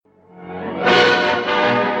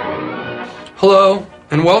Hello,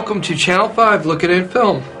 and welcome to Channel 5 Looking at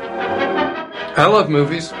Film. I love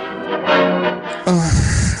movies.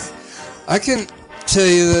 I can tell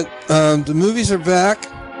you that the movies are back.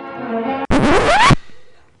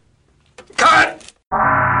 Cut!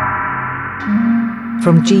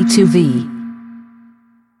 From G2V.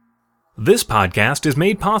 This podcast is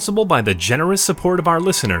made possible by the generous support of our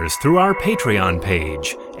listeners through our Patreon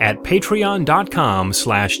page at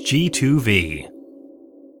patreon.com/G2V.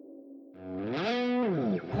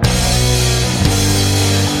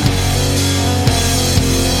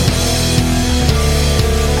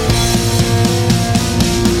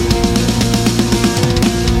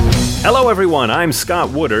 Hello everyone, I'm Scott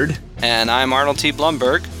Woodard. And I'm Arnold T.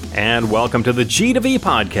 Blumberg. And welcome to the G2V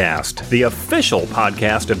Podcast, the official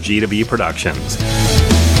podcast of G2V Productions.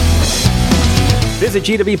 Visit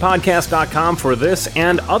G2VPodcast.com for this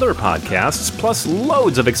and other podcasts, plus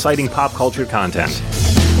loads of exciting pop culture content.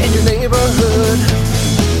 In your neighborhood,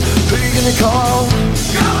 who you gonna call?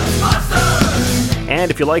 Ghostbusters! And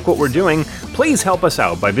if you like what we're doing, please help us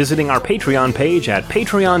out by visiting our Patreon page at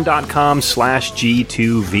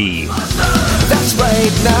patreon.com/G2V. That's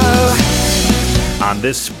right now. On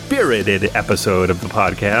this spirited episode of the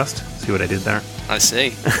podcast, see what I did there? I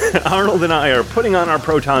see. Arnold and I are putting on our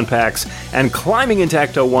proton packs and climbing into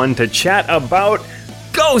Ecto 1 to chat about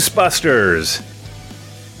Ghostbusters.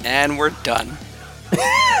 And we're done.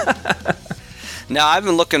 Now, I've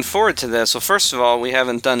been looking forward to this. Well, first of all, we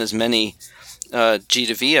haven't done as many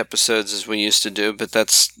G2V episodes as we used to do, but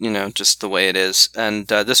that's, just the way it is. And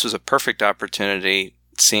this was a perfect opportunity,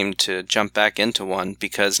 it seemed, to jump back into one,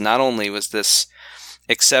 because not only was this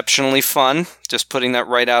exceptionally fun, just putting that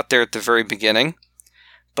right out there at the very beginning,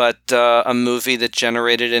 but a movie that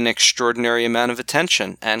generated an extraordinary amount of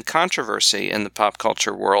attention and controversy in the pop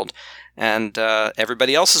culture world. And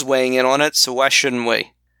everybody else is weighing in on it, so why shouldn't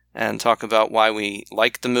we? And talk about why we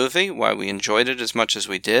liked the movie, why we enjoyed it as much as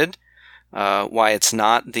we did, why it's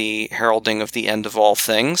not the heralding of the end of all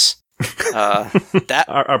things.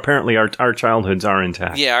 Apparently our childhoods are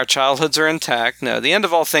intact. Yeah, our childhoods are intact. No, the end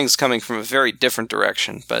of all things coming from a very different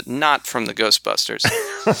direction, but not from the Ghostbusters.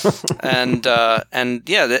 and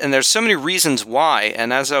there's so many reasons why.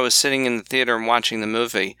 And as I was sitting in the theater and watching the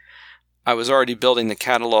movie, I was already building the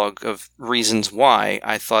catalog of reasons why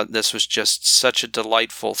I thought this was just such a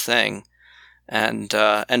delightful thing. And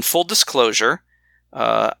full disclosure,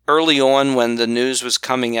 early on when the news was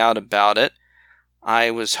coming out about it,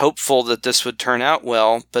 I was hopeful that this would turn out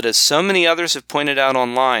well, but as so many others have pointed out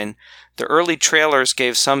online, the early trailers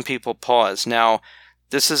gave some people pause. Now,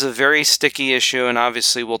 this is a very sticky issue, and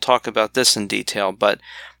obviously we'll talk about this in detail, but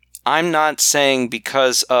I'm not saying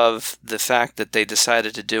because of the fact that they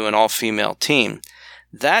decided to do an all-female team.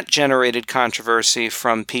 That generated controversy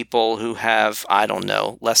from people who have, I don't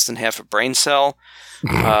know, less than half a brain cell,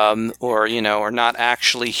 or are not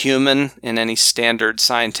actually human in any standard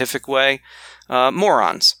scientific way.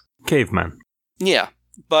 Morons. Cavemen. Yeah.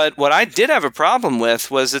 But what I did have a problem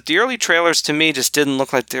with was that the early trailers to me just didn't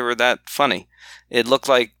look like they were that funny. It looked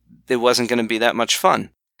like it wasn't going to be that much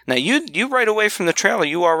fun. Now, you right away from the trailer,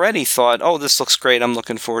 you already thought, oh, this looks great, I'm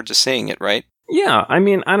looking forward to seeing it, right? Yeah, I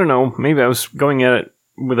mean, I don't know, maybe I was going at it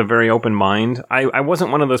with a very open mind. I wasn't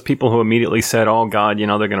one of those people who immediately said, oh god, they're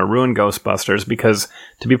going to ruin Ghostbusters, because,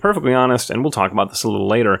 to be perfectly honest, and we'll talk about this a little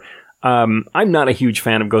later, I'm not a huge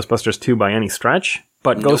fan of Ghostbusters 2 by any stretch,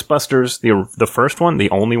 but nope. Ghostbusters, the first one, the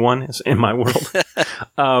only one is in my world,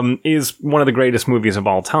 is one of the greatest movies of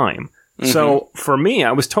all time. Mm-hmm. So, for me,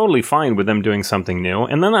 I was totally fine with them doing something new.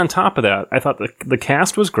 And then on top of that, I thought the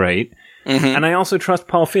cast was great, mm-hmm. and I also trust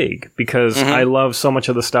Paul Feig, because mm-hmm. I love so much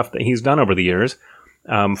of the stuff that he's done over the years.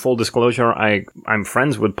 Full disclosure, I'm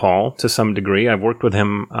friends with Paul to some degree. I've worked with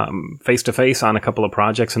him face-to-face on a couple of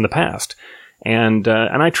projects in the past. And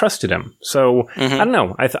I trusted him. So, mm-hmm. I don't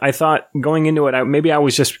know. I thought going into it, maybe I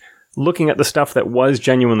was just looking at the stuff that was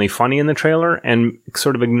genuinely funny in the trailer and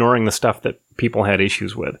sort of ignoring the stuff that people had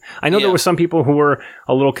issues with. I know there were some people who were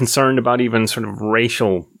a little concerned about even sort of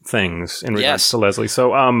racial things in regards to Leslie.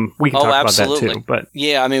 So we can talk absolutely. about that too. But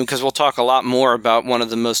yeah, I mean, because we'll talk a lot more about one of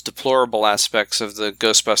the most deplorable aspects of the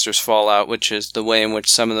Ghostbusters fallout, which is the way in which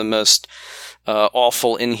some of the most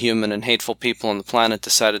awful, inhuman, and hateful people on the planet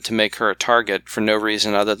decided to make her a target for no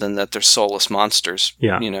reason other than that they're soulless monsters.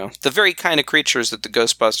 Yeah. The very kind of creatures that the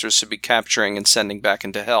Ghostbusters should be capturing and sending back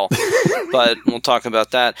into hell. But we'll talk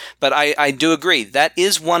about that. But I do agree. That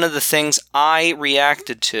is one of the things I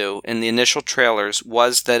reacted to in the initial trailers,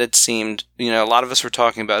 was that it seemed, a lot of us were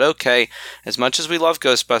talking about, okay, as much as we love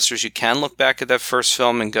Ghostbusters, you can look back at that first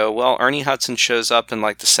film and go, well, Ernie Hudson shows up in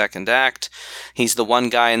like the second act. He's the one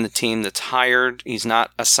guy in the team that's hired retired. He's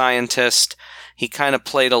not a scientist. He kind of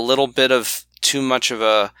played a little bit of too much of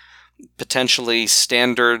a potentially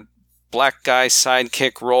standard black guy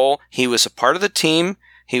sidekick role. He was a part of the team.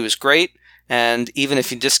 He was great. And even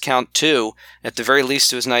if you discount 2, at the very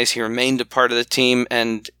least it was nice. He remained a part of the team,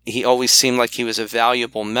 and he always seemed like he was a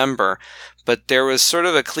valuable member. But there was sort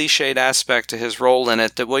of a cliched aspect to his role in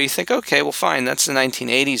it that, well, you think, okay, well, fine, that's the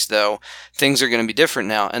 1980s, though. Things are going to be different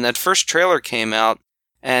now. And that first trailer came out,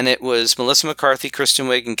 and it was Melissa McCarthy, Kristen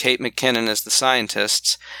Wiig, and Kate McKinnon as the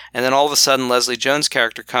scientists. And then all of a sudden, Leslie Jones'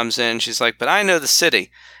 character comes in. She's like, but I know the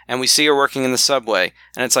city. And we see her working in the subway.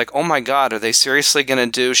 And it's like, oh my God, are they seriously going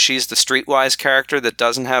to do, she's the streetwise character that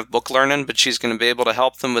doesn't have book learning, but she's going to be able to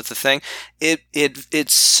help them with the thing?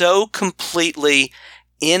 It's so completely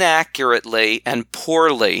inaccurately and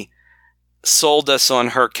poorly sold us on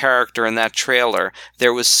her character in that trailer.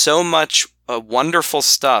 There was so much wonderful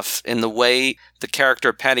stuff in the way the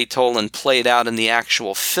character Patty Tolan played out in the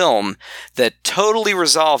actual film that totally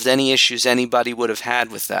resolved any issues anybody would have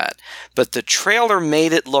had with that. But the trailer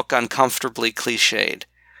made it look uncomfortably cliched,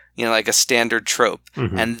 like a standard trope.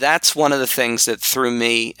 Mm-hmm. And that's one of the things that threw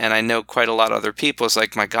me, and I know quite a lot of other people, is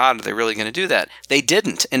like, my God, are they really going to do that? They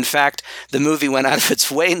didn't. In fact, the movie went out of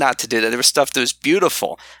its way not to do that. There was stuff that was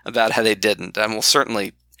beautiful about how they didn't. And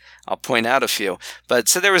I'll point out a few. But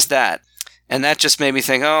so there was that. And that just made me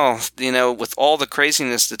think, with all the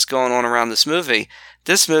craziness that's going on around this movie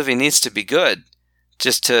needs to be good.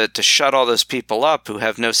 Just to shut all those people up who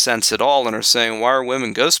have no sense at all and are saying, why are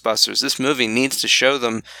women Ghostbusters? This movie needs to show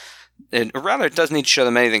them, or rather it doesn't need to show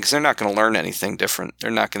them anything, because they're not going to learn anything different.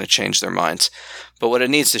 They're not going to change their minds. But what it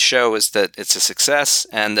needs to show is that it's a success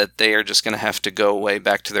and that they are just going to have to go away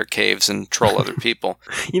back to their caves and troll other people.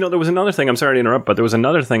 There was another thing, I'm sorry to interrupt, but there was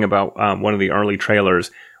another thing about one of the early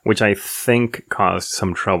trailers which I think caused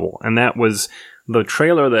some trouble. And that was the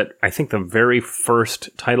trailer that I think the very first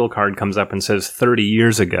title card comes up and says 30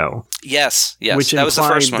 years ago. Yes. Which that was the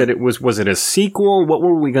first one. That it was it a sequel? What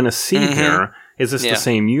were we going to see there? Is this the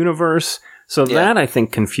same universe? So that, I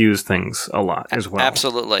think, confused things a lot as well.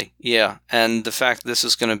 Absolutely, yeah. And the fact that this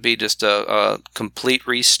is going to be just a complete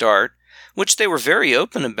restart, which they were very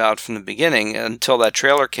open about from the beginning until that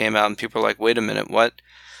trailer came out and people were like, wait a minute, what?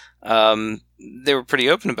 They were pretty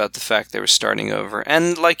open about the fact they were starting over.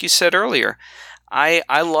 And like you said earlier,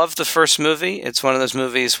 I love the first movie. It's one of those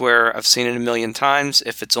movies where I've seen it a million times.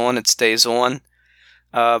 If it's on, it stays on.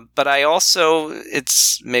 But I also,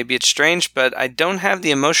 maybe it's strange, but I don't have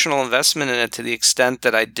the emotional investment in it to the extent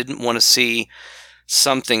that I didn't want to see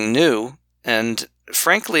something new. And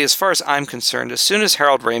frankly, as far as I'm concerned, as soon as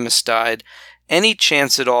Harold Ramis died, any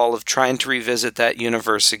chance at all of trying to revisit that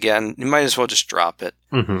universe again, you might as well just drop it.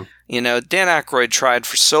 Mm-hmm. Dan Aykroyd tried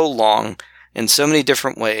for so long in so many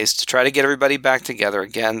different ways to try to get everybody back together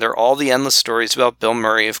again. There are all the endless stories about Bill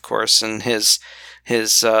Murray, of course, and his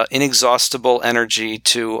inexhaustible energy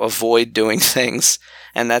to avoid doing things,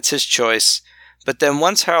 and that's his choice. But then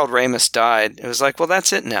once Harold Ramis died, it was like, well,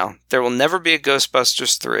 that's it now. There will never be a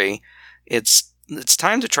Ghostbusters 3. It's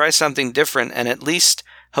time to try something different and at least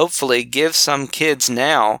hopefully give some kids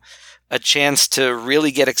now a chance to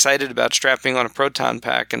really get excited about strapping on a proton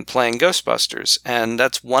pack and playing Ghostbusters. And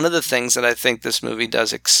that's one of the things that I think this movie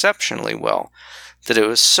does exceptionally well, that it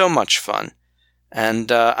was so much fun.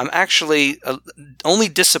 And I'm actually only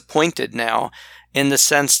disappointed now in the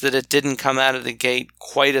sense that it didn't come out of the gate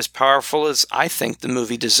quite as powerful as I think the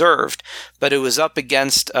movie deserved. But it was up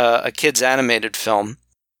against a kid's animated film.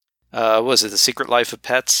 Was it The Secret Life of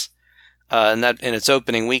Pets? In its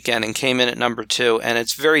opening weekend, and came in at number 2. And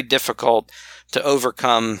it's very difficult to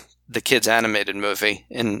overcome the kids' animated movie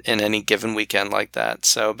in any given weekend like that.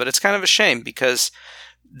 But it's kind of a shame because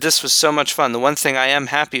this was so much fun. The one thing I am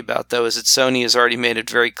happy about, though, is that Sony has already made it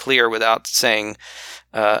very clear without saying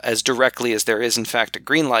as directly as there is, in fact, a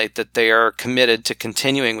green light, that they are committed to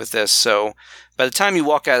continuing with this. So by the time you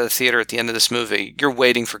walk out of the theater at the end of this movie, you're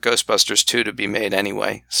waiting for Ghostbusters 2 to be made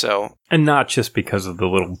anyway. And not just because of the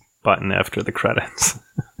little button after the credits.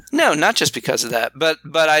 No, not just because of that. But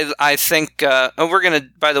I think we're going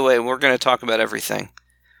to talk about everything.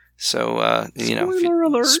 So, spoiler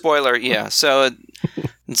alert. Spoiler, yeah. So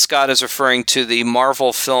Scott is referring to the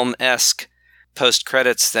Marvel film-esque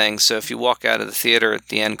post-credits thing. So if you walk out of the theater at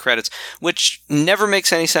the end credits, which never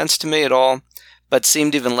makes any sense to me at all, but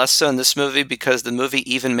seemed even less so in this movie because the movie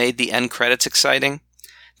even made the end credits exciting.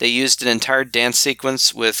 They used an entire dance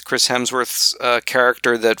sequence with Chris Hemsworth's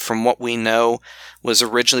character that, from what we know, was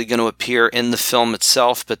originally going to appear in the film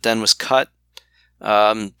itself, but then was cut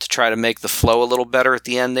to try to make the flow a little better at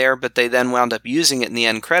the end there. But they then wound up using it in the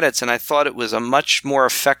end credits, and I thought it was a much more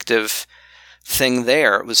effective thing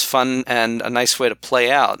there. It was fun and a nice way to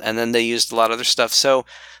play out. And then they used a lot of other stuff. So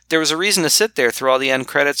there was a reason to sit there through all the end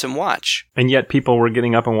credits and watch. And yet people were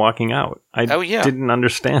getting up and walking out. I yeah. didn't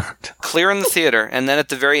understand. Clear in the theater. And then at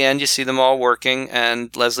the very end, you see them all working,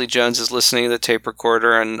 and Leslie Jones is listening to the tape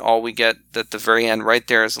recorder, and all we get at the very end right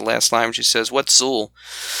there is the last line where she says, "What's Zool?"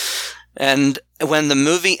 And when the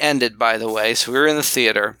movie ended, by the way, so we were in the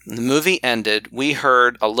theater, the movie ended, we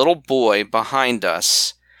heard a little boy behind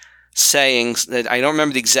us saying, I don't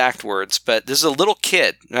remember the exact words, but this is a little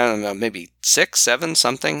kid, I don't know, maybe 6, 7,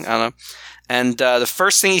 something, I don't know. And the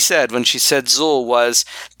first thing he said when she said Zool was,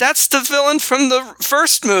 "That's the villain from the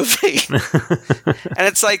first movie." And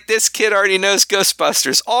it's like, this kid already knows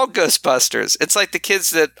Ghostbusters, all Ghostbusters. It's like the kids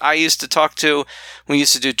that I used to talk to when we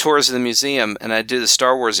used to do tours of the museum, and I'd do the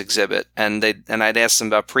Star Wars exhibit, and I'd ask them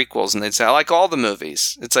about prequels, and they'd say, "I like all the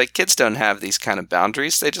movies." It's like, kids don't have these kind of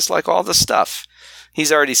boundaries. They just like all the stuff.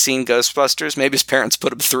 He's already seen Ghostbusters. Maybe his parents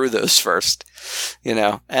put him through those first,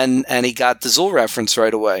 and he got the Zool reference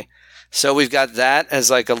right away. So we've got that as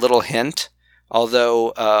like a little hint,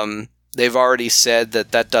 although they've already said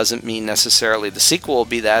that doesn't mean necessarily the sequel will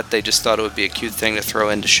be that. They just thought it would be a cute thing to throw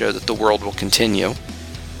in to show that the world will continue,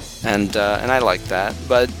 and I like that.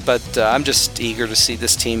 But I'm just eager to see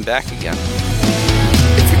this team back again.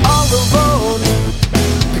 If you're all alone,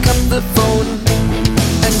 pick up the phone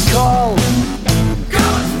and call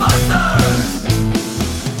Ghostbusters!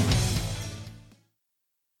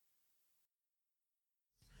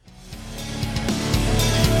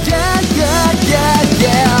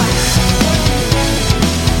 Yeah.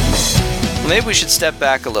 Well, maybe we should step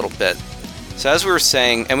back a little bit. So as we were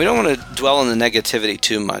saying, and we don't want to dwell on the negativity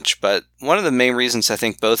too much, but one of the main reasons I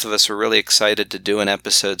think both of us were really excited to do an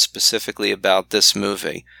episode specifically about this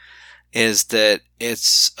movie is that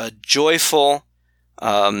it's a joyful,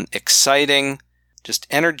 exciting, just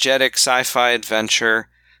energetic sci-fi adventure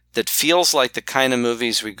that feels like the kind of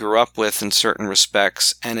movies we grew up with in certain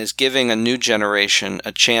respects, and is giving a new generation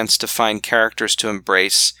a chance to find characters to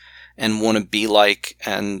embrace and want to be like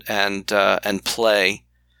and play.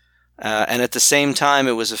 And at the same time,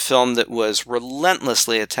 it was a film that was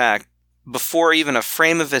relentlessly attacked before even a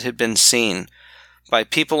frame of it had been seen by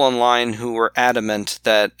people online who were adamant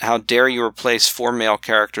that how dare you replace 4 male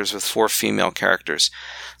characters with 4 female characters.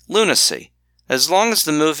 Lunacy. As long as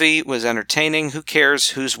the movie was entertaining, who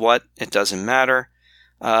cares who's what? It doesn't matter.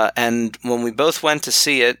 And when we both went to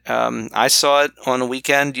see it, I saw it on a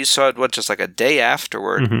weekend. You saw it, just like a day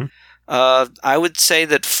afterward. Mm-hmm. I would say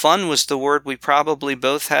that fun was the word we probably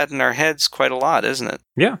both had in our heads quite a lot, isn't it?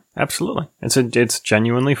 Yeah, absolutely. It's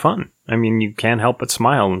genuinely fun. I mean, you can't help but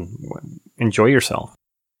smile and enjoy yourself.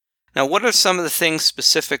 Now, what are some of the things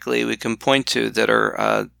specifically we can point to that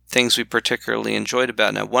are things we particularly enjoyed about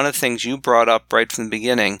it? Now, one of the things you brought up right from the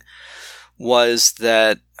beginning was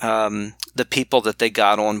that the people that they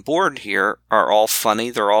got on board here are all funny,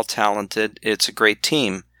 they're all talented, it's a great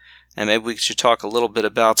team. And maybe we should talk a little bit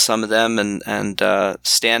about some of them and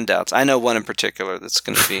standouts. I know one in particular that's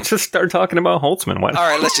going to be... Just start talking about Holtzman. All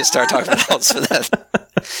right, let's just start talking about Holtzman.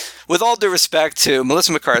 With all due respect to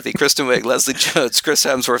Melissa McCarthy, Kristen Wiig, Leslie Jones, Chris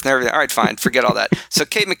Hemsworth, and everything. All right, fine, forget all that. So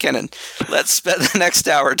Kate McKinnon, let's spend the next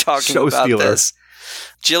hour talking about this.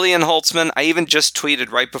 Jillian Holtzman, I even just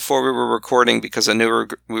tweeted right before we were recording because I knew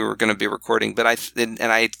we were going to be recording, but I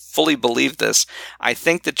fully believe this. I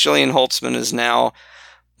think that Jillian Holtzman is now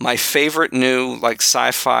my favorite new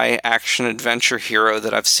sci-fi action adventure hero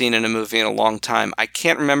that I've seen in a movie in a long time. I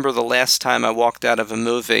can't remember the last time I walked out of a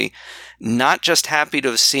movie not just happy to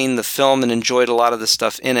have seen the film and enjoyed a lot of the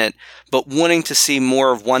stuff in it, but wanting to see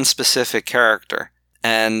more of one specific character.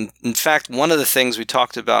 And in fact, one of the things we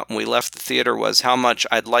talked about when we left the theater was how much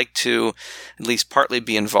I'd like to at least partly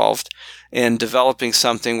be involved in developing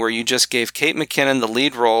something where you just gave Kate McKinnon the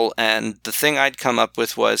lead role, and the thing I'd come up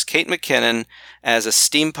with was Kate McKinnon as a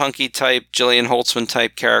steampunky type, Jillian Holtzman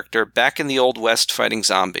type character back in the Old West fighting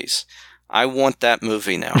zombies. I want that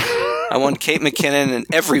movie now. I want Kate McKinnon in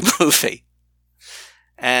every movie.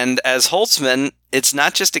 And as Holtzman, it's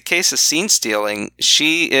not just a case of scene stealing.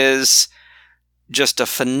 She is just a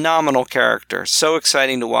phenomenal character. So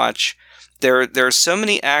exciting to watch. There are so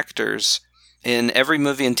many actors in every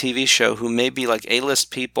movie and TV show who may be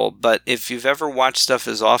A-list people, but if you've ever watched stuff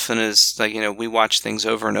as often as we watch things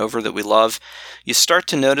over and over that we love, you start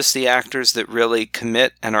to notice the actors that really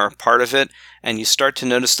commit and are a part of it, and you start to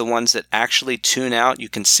notice the ones that actually tune out. You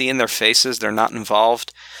can see in their faces they're not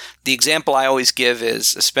involved. The example I always give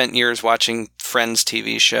is I spent years watching Friends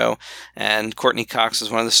TV show, and Courtney Cox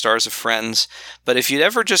is one of the stars of Friends. But if you'd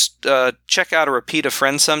ever just check out a repeat of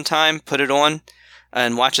Friends sometime, put it on,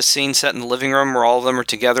 and watch a scene set in the living room where all of them are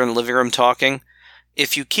together in the living room talking,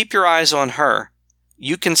 if you keep your eyes on her,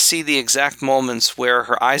 you can see the exact moments where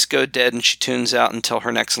her eyes go dead and she tunes out until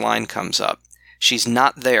her next line comes up. She's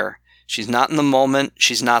not there. She's not in the moment.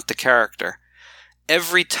 She's not the character.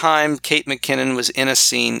 Every time Kate McKinnon was in a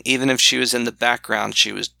scene, even if she was in the background,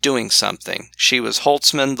 she was doing something. She was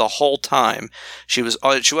Holtzman the whole time. She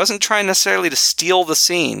wasn't trying necessarily to steal the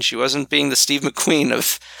scene. She wasn't being the Steve McQueen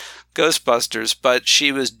of Ghostbusters, but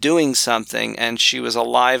she was doing something, and she was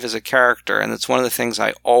alive as a character, and it's one of the things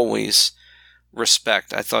I always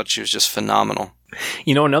respect. I thought she was just phenomenal.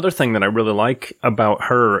 You know, another thing that I really like about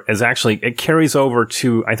her is actually it carries over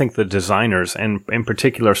to, I think, the designers, and in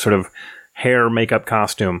particular sort of hair, makeup,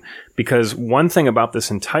 costume, because one thing about this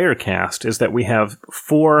entire cast is that we have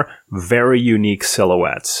 4 very unique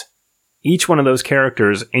silhouettes. Each one of those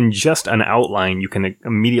characters, in just an outline, you can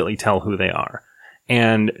immediately tell who they are.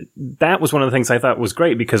 And that was one of the things I thought was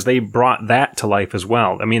great, because they brought that to life as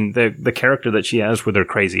well. I mean, the character that she has with her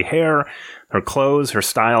crazy hair, her clothes, her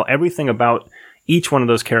style, everything about each one of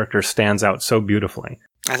those characters stands out so beautifully.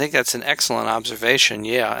 I think that's an excellent observation,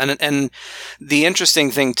 yeah. And the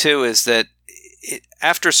interesting thing, too, is that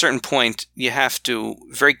after a certain point, you have to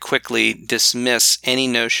very quickly dismiss any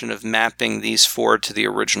notion of mapping these 4 to the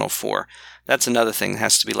original 4. That's another thing that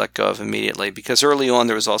has to be let go of immediately, because early on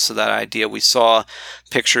there was also that idea. We saw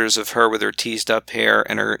pictures of her with her teased up hair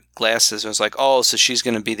and her glasses, and it was like, oh, so she's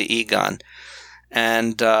going to be the Egon.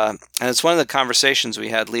 And it's one of the conversations we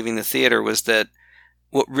had leaving the theater was that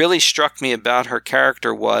what really struck me about her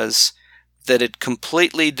character was that it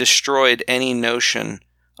completely destroyed any notion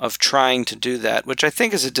of trying to do that, which I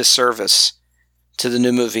think is a disservice to the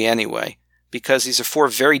new movie anyway, because these are 4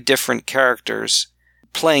 very different characters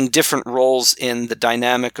playing different roles in the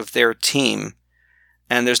dynamic of their team,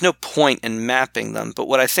 and there's no point in mapping them. But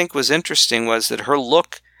what I think was interesting was that her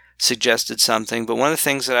look suggested something, but one of the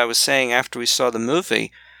things that I was saying after we saw the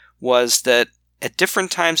movie was that at different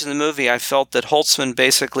times in the movie, I felt that Holtzman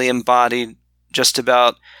basically embodied just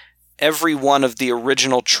about every one of the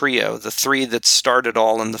original trio, the 3 that started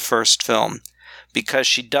all in the first film, because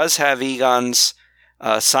she does have Egon's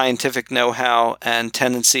scientific know-how and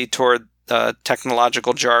tendency toward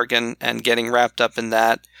technological jargon and getting wrapped up in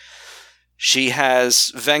that. She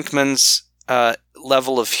has Venkman's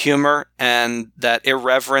level of humor and that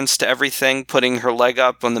irreverence to everything, putting her leg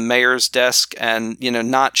up on the mayor's desk and,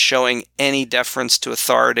 not showing any deference to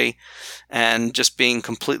authority and just being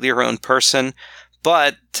completely her own person.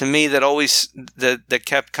 But to me, that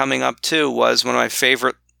kept coming up too was one of my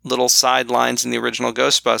favorite little sidelines in the original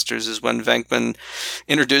Ghostbusters is when Venkman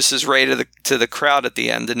introduces Ray to the crowd at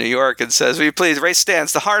the end in New York and says, "Will you please, Ray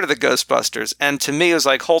Stan's the heart of the Ghostbusters." And to me, it was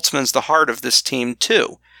like Holtzman's the heart of this team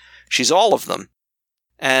too. She's all of them.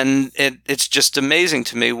 And it's just amazing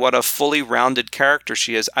to me what a fully rounded character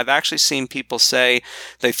she is. I've actually seen people say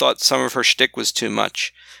they thought some of her shtick was too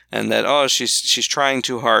much and that, she's trying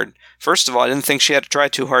too hard. First of all, I didn't think she had to try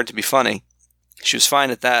too hard to be funny. She was fine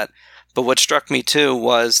at that. But what struck me too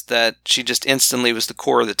was that she just instantly was the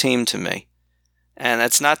core of the team to me. And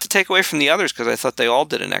that's not to take away from the others, because I thought they all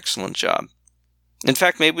did an excellent job. In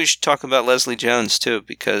fact, maybe we should talk about Leslie Jones too,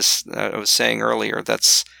 because I was saying earlier,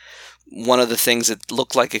 that's one of the things that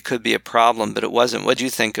looked like it could be a problem, but it wasn't. What do you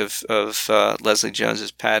think of Leslie Jones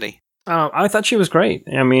as Patty? I thought she was great.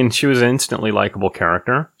 I mean, she was an instantly likable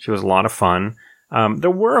character. She was a lot of fun.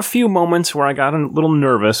 There were a few moments where I got a little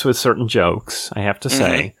nervous with certain jokes, I have to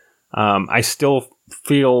say. I still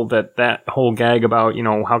feel that whole gag about,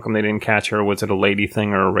 how come they didn't catch her? Was it a lady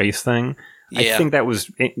thing or a race thing? Yeah. I think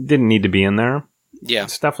it didn't need to be in there. Yeah.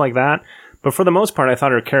 Stuff like that. But for the most part, I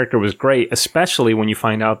thought her character was great, especially when you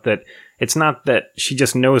find out that it's not that she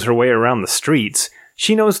just knows her way around the streets.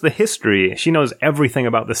 She knows the history. She knows everything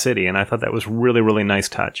about the city, and I thought that was really, really nice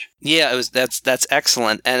touch. Yeah, that's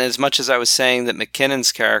excellent. And as much as I was saying that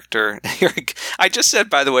McKinnon's character, I just said,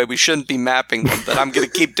 by the way, we shouldn't be mapping them, but I'm going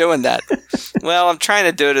to keep doing that. Well, I'm trying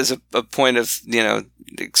to do it as a point of,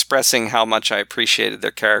 expressing how much I appreciated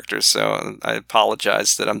their characters, so I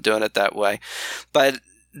apologize that I'm doing it that way. But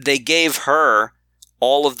they gave her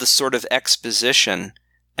all of the sort of exposition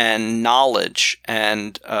and knowledge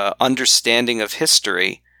and understanding of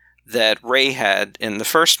history that Ray had in the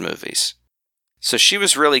first movies. So she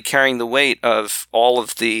was really carrying the weight of all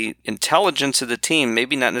of the intelligence of the team,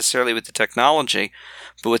 maybe not necessarily with the technology,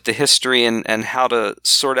 but with the history and how to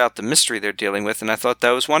sort out the mystery they're dealing with, and I thought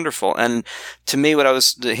that was wonderful. And to me, what I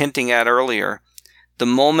was hinting at earlier, the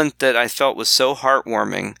moment that I felt was so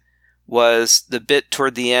heartwarming was the bit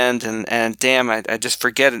toward the end, and damn, I just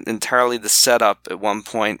forget entirely the setup at one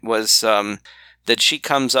point, was that she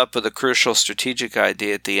comes up with a crucial strategic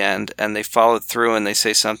idea at the end, and they follow through and they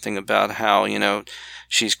say something about how,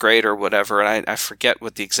 she's great or whatever, and I forget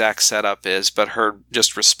what the exact setup is, but her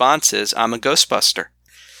just response is, "I'm a Ghostbuster."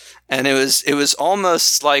 And it was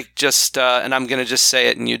almost like just, and I'm going to just say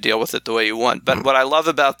it and you deal with it the way you want. But what I love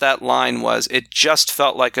about that line was it just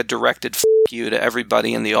felt like a directed f*** you to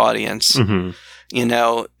everybody in the audience,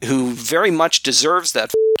 who very much deserves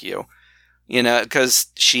that f*** you, because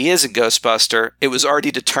she is a Ghostbuster. It was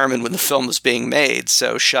already determined when the film was being made,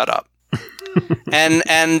 so shut up.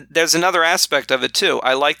 And there's another aspect of it too.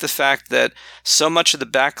 I like the fact that so much of the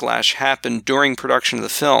backlash happened during production of the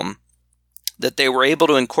film, that they were able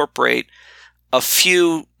to incorporate a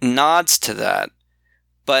few nods to that,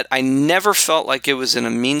 but I never felt like it was in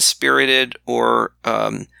a mean-spirited or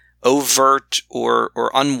overt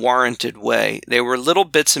or unwarranted way. There were little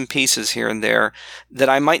bits and pieces here and there that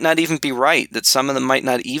I might not even be right, that some of them might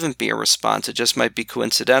not even be a response, it just might be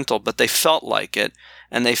coincidental, but they felt like it,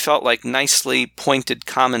 and they felt like nicely pointed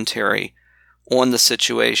commentary on the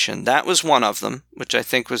situation. That was one of them, which I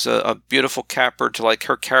think was a beautiful capper to like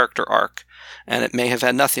her character arc. And it may have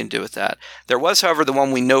had nothing to do with that. There was, however, the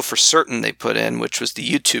one we know for certain they put in, which was the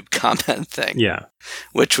YouTube comment thing. Yeah.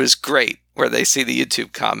 Which was great, where they see the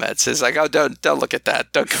YouTube comments. It's like, oh, don't look at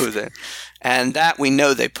that. Don't go there. And that we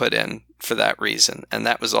know they put in for that reason. And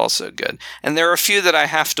that was also good. And there are a few that I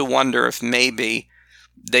have to wonder if maybe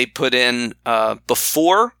they put in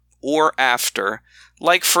before or after.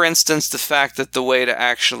 Like, for instance, the fact that the way to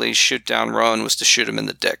actually shoot down Rowan was to shoot him in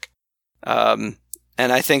the dick.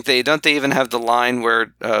 And I think they even have the line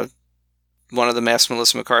where one of them asked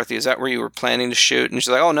Melissa McCarthy, "Is that where you were planning to shoot?" And she's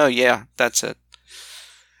like, "Oh no, yeah, that's it."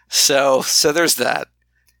 So there's that.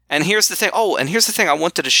 And here's the thing. Oh, and here's the thing I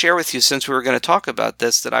wanted to share with you since we were going to talk about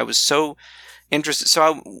this that I was so interested.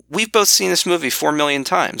 So we've both seen this movie 4 million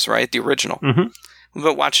times, right? The original. Mm-hmm.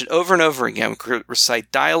 We've watched it over and over again. We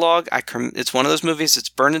recite dialogue. It's one of those movies that's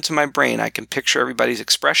burned into my brain. I can picture everybody's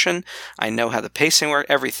expression. I know how the pacing works,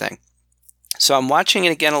 everything. So I'm watching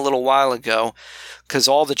it again a little while ago because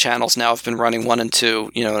all the channels now have been running 1 and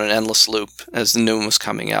 2, in an endless loop as the new one was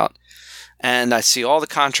coming out. And I see all the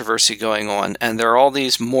controversy going on, and there are all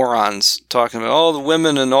these morons talking about, oh, the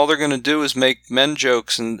women, and all they're going to do is make men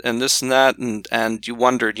jokes and this and that, and you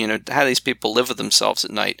wondered, how these people live with themselves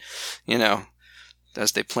at night,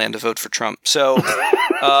 as they plan to vote for Trump. So,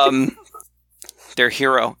 their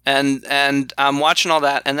hero. And I'm watching all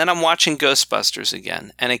that, and then I'm watching Ghostbusters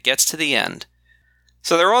again, and it gets to the end.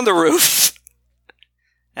 So they're on the roof,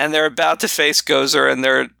 and they're about to face Gozer, and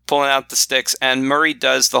they're pulling out the sticks, and Murray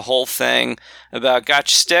does the whole thing about, got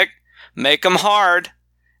your stick, make 'em hard,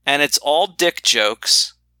 and it's all dick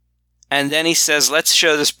jokes. And then he says, let's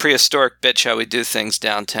show this prehistoric bitch how we do things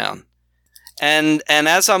downtown. And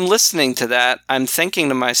as I'm listening to that, I'm thinking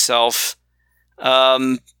to myself,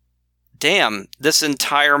 damn, this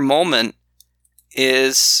entire moment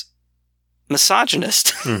is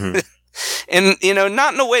misogynist. Mm-hmm. And,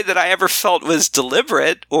 not in a way that I ever felt was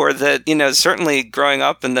deliberate or that, certainly growing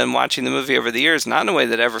up and then watching the movie over the years, not in a way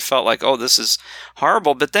that I ever felt like, oh, this is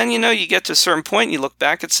horrible. But then, you get to a certain point, you look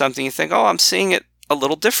back at something, you think, oh, I'm seeing it a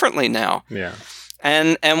little differently now. Yeah.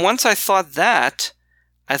 And once I thought that,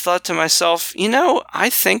 I thought to myself, I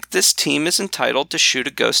think this team is entitled to shoot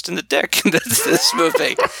a ghost in the dick in this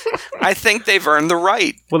movie. I think they've earned the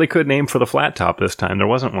right. Well, they couldn't aim for the flat top this time. There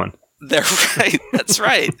wasn't one. They're right. That's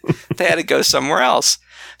right. They had to go somewhere else.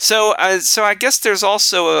 So I guess there's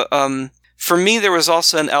also for me, there was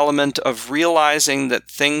also an element of realizing that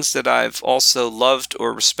things that I've also loved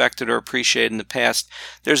or respected or appreciated in the past,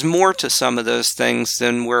 there's more to some of those things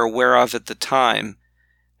than we're aware of at the time.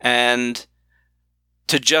 And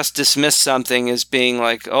to just dismiss something as being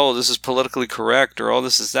like, oh, this is politically correct or oh,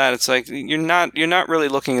 this is that. It's like you're not really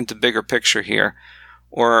looking at the bigger picture here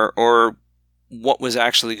or what was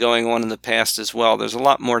actually going on in the past as well. There's a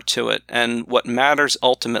lot more to it. And what matters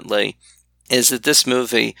ultimately is that this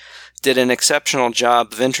movie did an exceptional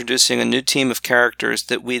job of introducing a new team of characters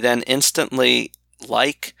that we then instantly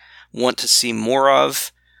want to see more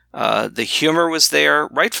of. The humor was there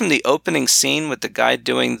right from the opening scene with the guy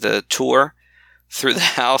doing the tour through the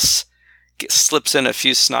house. Slips in a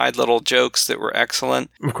few snide little jokes that were excellent.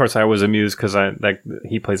 Of course, I was amused because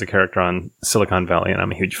he plays a character on Silicon Valley, and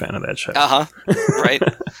I'm a huge fan of that show. Right.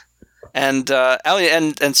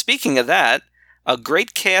 And speaking of that, a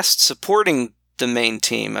great cast supporting the main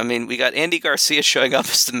team. I mean, we got Andy Garcia showing up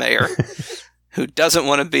as the mayor, who doesn't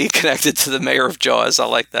want to be connected to the mayor of Jaws. I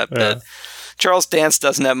like that bit. Charles Dance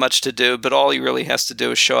doesn't have much to do, but all he really has to do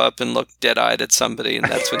is show up and look dead-eyed at somebody, and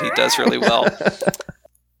that's what he does really well.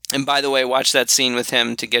 And by the way, watch that scene with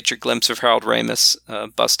him to get your glimpse of Harold Ramis,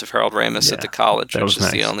 bust of Harold Ramis at the college, which is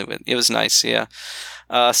nice. The only one. It was nice, yeah.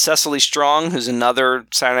 Cecily Strong, who's another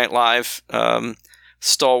Saturday Night Live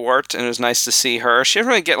stalwart, and it was nice to see her. She didn't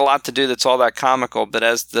really get a lot to do that's all that comical, but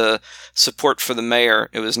as the support for the mayor,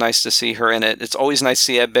 it was nice to see her in it. It's always nice to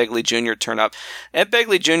see Ed Begley Jr. turn up. Ed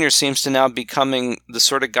Begley Jr. seems to now becoming the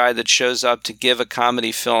sort of guy that shows up to give a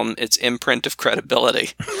comedy film its imprint of credibility.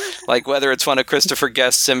 Like whether it's one of Christopher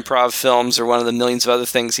Guest's improv films or one of the millions of other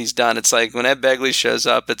things he's done, it's like when Ed Begley shows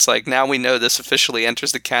up, it's like now we know this officially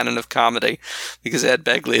enters the canon of comedy because Ed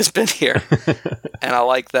Begley has been here. And I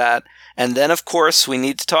like that. And then, of course, we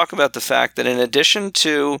need to talk about the fact that in addition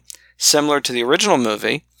to, similar to the original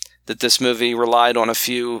movie, that this movie relied on a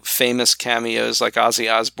few famous cameos like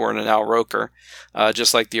Ozzy Osbourne and Al Roker,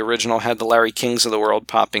 just like the original had the Larry Kings of the world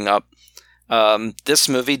popping up. This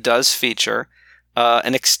movie does feature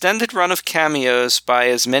an extended run of cameos by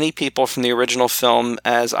as many people from the original film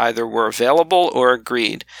as either were available or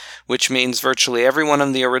agreed, which means virtually everyone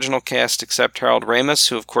in the original cast except Harold Ramis,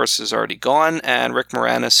 who of course is already gone, and Rick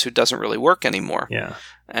Moranis, who doesn't really work anymore. Yeah.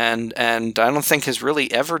 And I don't think has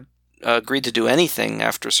really ever agreed to do anything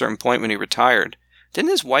after a certain point when he retired.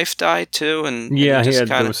 Didn't his wife die too? And yeah,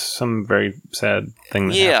 there was some very sad thing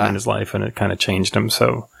that happened in his life, and it kind of changed him.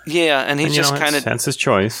 So yeah, and he just kind of that's his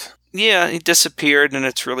choice. Yeah, he disappeared, and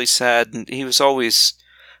it's really sad. And he was always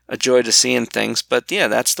a joy to see in things, but yeah,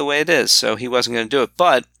 that's the way it is. So he wasn't going to do it.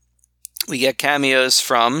 But we get cameos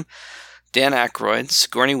from Dan Aykroyd,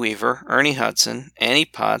 Sigourney Weaver, Ernie Hudson, Annie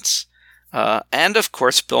Potts, and of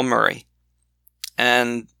course Bill Murray.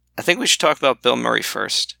 And I think we should talk about Bill Murray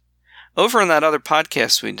first. Over on that other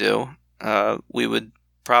podcast we do, we would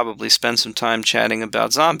probably spend some time chatting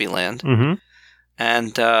about Zombieland. Mm-hmm.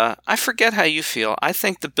 And I forget how you feel. I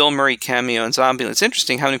think the Bill Murray cameo in Zombieland, it's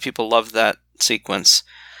interesting how many people love that sequence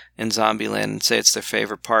in Zombieland and say it's their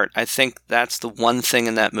favorite part. I think that's the one thing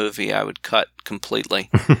in that movie I would cut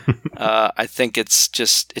completely. I think it's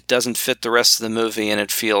just, it doesn't fit the rest of the movie and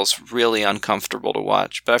it feels really uncomfortable to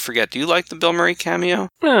watch. But I forget, do you like the Bill Murray cameo?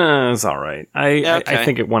 It's all right. I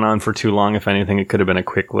think it went on for too long. If anything, it could have been a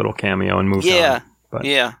quick little cameo and moved on. But.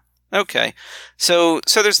 Yeah. Okay. So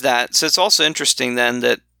there's that. So it's also interesting then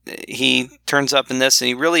that he turns up in this and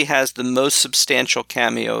he really has the most substantial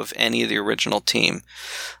cameo of any of the original team,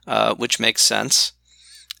 which makes sense.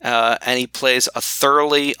 And he plays a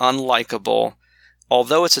thoroughly unlikable,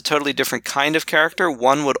 although it's a totally different kind of character,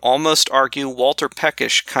 one would almost argue Walter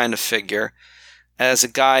Peckish kind of figure, as a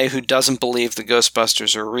guy who doesn't believe the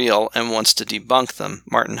Ghostbusters are real and wants to debunk them,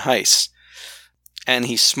 Martin Heiss. And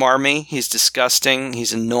he's smarmy, he's disgusting,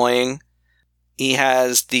 he's annoying. He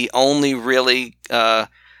has the only really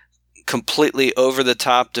completely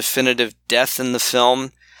over-the-top definitive death in the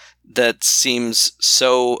film that seems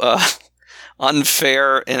so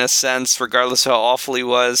unfair in a sense, regardless of how awful he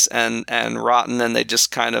was and rotten, and they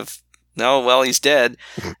just kind of, no, well, he's dead.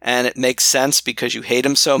 And it makes sense because you hate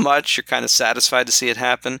him so much, you're kind of satisfied to see it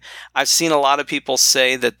happen. I've seen a lot of people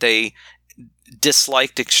say that they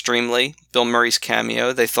disliked extremely Bill Murray's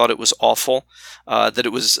cameo. They thought it was awful, that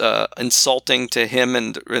it was insulting to him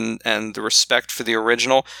and the respect for the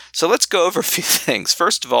original. So let's go over a few things.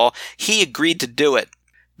 First of all, he agreed to do it.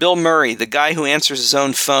 Bill Murray, the guy who answers his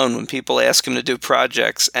own phone when people ask him to do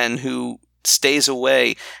projects and who stays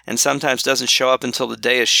away and sometimes doesn't show up until the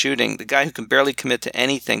day of shooting, the guy who can barely commit to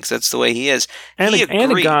anything because that's the way he is. And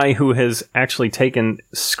a guy who has actually taken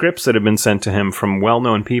scripts that have been sent to him from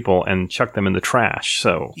well-known people and chucked them in the trash.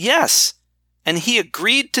 So yes, and he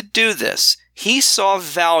agreed to do this. He saw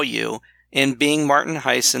value in being Martin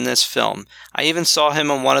Heiss in this film. I even saw him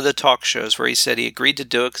on one of the talk shows where he said he agreed to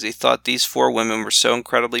do it because he thought these four women were so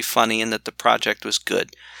incredibly funny and that the project was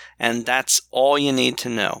good. And that's all you need to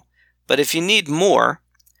know. But if you need more,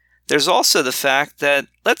 there's also the fact that,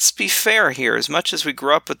 let's be fair here, as much as we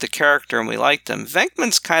grew up with the character and we liked him,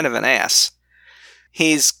 Venkman's kind of an ass.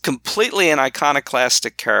 He's completely an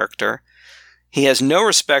iconoclastic character. He has no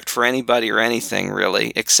respect for anybody or anything,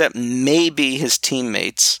 really, except maybe his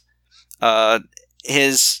teammates.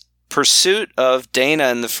 His pursuit of Dana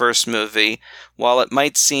in the first movie, while it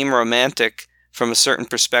might seem romantic from a certain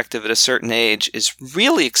perspective at a certain age, is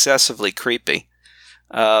really excessively creepy.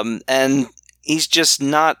 And he's just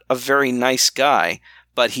not a very nice guy,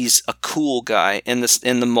 but he's a cool guy in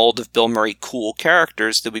the mold of Bill Murray cool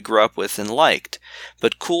characters that we grew up with and liked.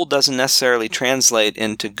 But cool doesn't necessarily translate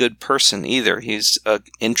into good person either. He's an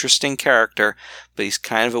interesting character, but he's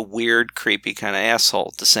kind of a weird, creepy kind of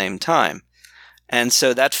asshole at the same time. And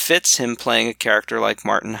so that fits him playing a character like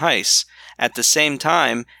Martin Heiss. At the same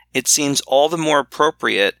time, it seems all the more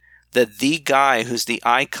appropriate that the guy who's the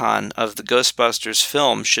icon of the Ghostbusters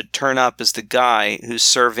film should turn up as the guy who's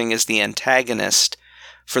serving as the antagonist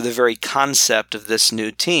for the very concept of this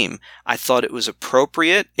new team. I thought it was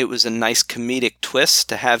appropriate. It was a nice comedic twist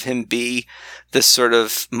to have him be this sort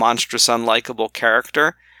of monstrous, unlikable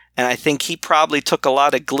character. And I think he probably took a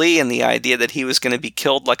lot of glee in the idea that he was going to be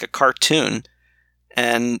killed like a cartoon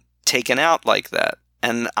and taken out like that.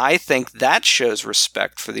 And I think that shows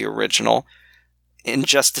respect for the original in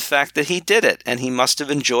just the fact that he did it, and he must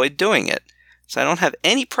have enjoyed doing it. So I don't have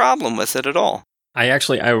any problem with it at all. I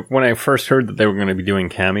when I first heard that they were going to be doing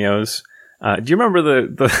cameos, do you remember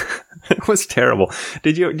the it was terrible.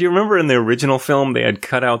 Do you remember in the original film they had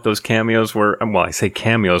cut out those cameos where, well, I say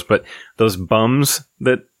cameos, but those bums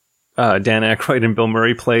that Dan Aykroyd and Bill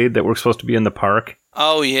Murray played that were supposed to be in the park?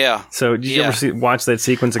 Oh, yeah. So did you ever watch that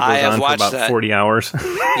sequence that goes on for about 40 hours?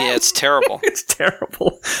 Yeah, it's terrible. It's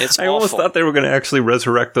terrible. It's I almost thought they were going to actually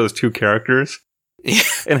resurrect those two characters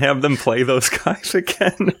and have them play those guys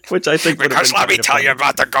again, which I think because let me tell you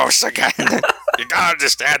about the ghosts again. You gotta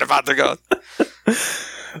understand about the ghosts.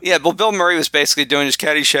 Yeah, well, Bill Murray was basically doing his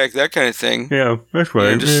Caddyshack, that kind of thing. Yeah, that's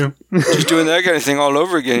right. Just doing that kind of thing all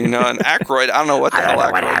over again, you know. And Aykroyd, I don't know what the hell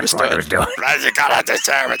Aykroyd was doing. You gotta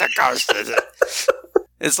understand what the ghost is.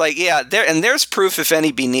 It's like, yeah, there's proof, if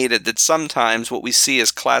any be needed, that sometimes what we see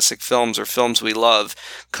as classic films or films we love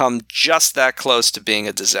come just that close to being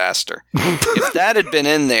a disaster. If that had been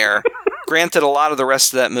in there, granted, a lot of the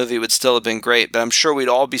rest of that movie would still have been great, but I'm sure we'd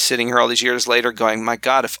all be sitting here all these years later going, my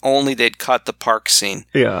God, if only they'd cut the park scene.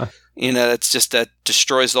 Yeah. You know, that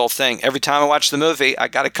destroys the whole thing. Every time I watch the movie, I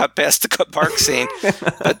got to cut past the park scene,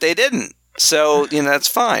 but they didn't. So, you know, that's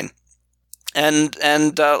fine.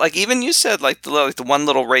 And like even you said, like the one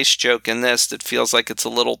little race joke in this that feels like it's a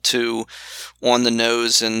little too on the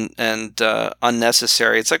nose and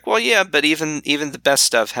unnecessary. It's like, well, yeah, but even the best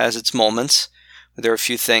stuff has its moments. There are a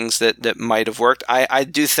few things that might have worked. I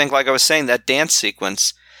do think, like I was saying, that dance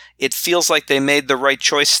sequence, it feels like they made the right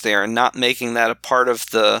choice there, not making that a part of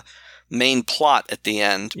the main plot at the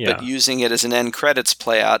end, but using it as an end credits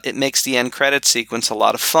play out. It makes the end credits sequence a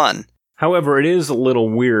lot of fun. However, it is a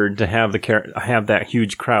little weird to have have that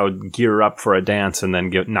huge crowd gear up for a dance and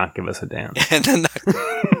then not give us a dance. And then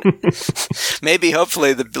maybe,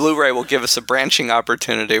 hopefully, the Blu-ray will give us a branching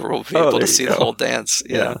opportunity where we'll be able to see the whole dance.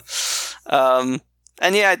 Yeah.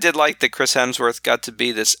 And yeah, I did like that Chris Hemsworth got to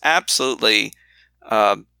be this absolutely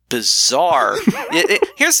bizarre.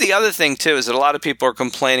 Here's the other thing too: is that a lot of people are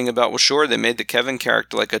complaining about. Well, sure, they made the Kevin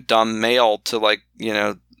character like a dumb male to, like, you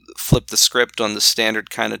know, flip the script on the standard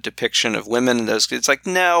kind of depiction of women and those. It's like,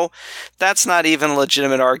 no, that's not even a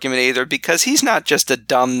legitimate argument either, because he's not just a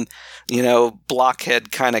dumb, you know,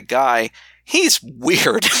 blockhead kind of guy. He's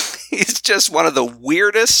weird. He's just one of the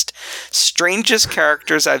weirdest, strangest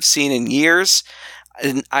characters I've seen in years.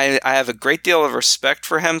 And I have a great deal of respect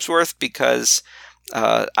for Hemsworth because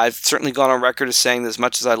I've certainly gone on record as saying that as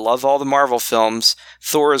much as I love all the Marvel films,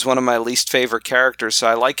 Thor is one of my least favorite characters, so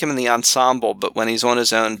I like him in the ensemble, but when he's on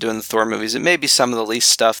his own doing the Thor movies, it may be some of the least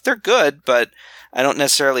stuff. They're good, but I don't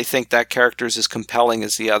necessarily think that character is as compelling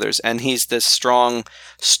as the others, and he's this strong,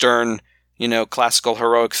 stern, you know, classical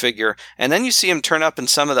heroic figure. And then you see him turn up in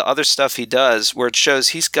some of the other stuff he does, where it shows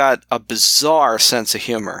he's got a bizarre sense of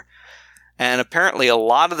humor. And apparently a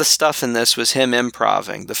lot of the stuff in this was him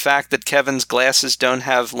improvising. The fact that Kevin's glasses don't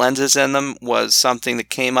have lenses in them was something that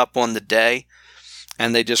came up on the day,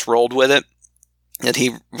 and they just rolled with it. And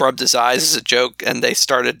he rubbed his eyes as a joke, and they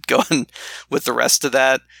started going with the rest of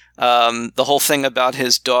that. The whole thing about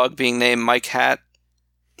his dog being named Mike Hat,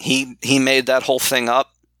 he made that whole thing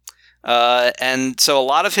up. And so a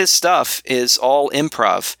lot of his stuff is all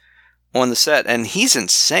improv on the set, and he's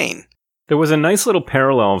insane. There was a nice little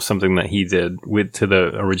parallel of something that he did to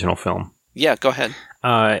the original film. Yeah, go ahead.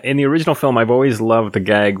 In the original film, I've always loved the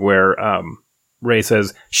gag where Ray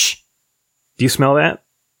says, "Shh, do you smell that?"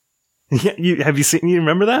 Yeah, you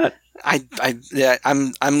remember that?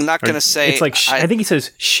 I'm not going to say. It's like I think he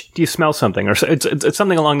says, "Shh, do you smell something?" Or it's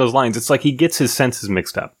something along those lines. It's like he gets his senses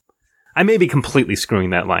mixed up. I may be completely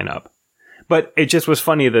screwing that line up, but it just was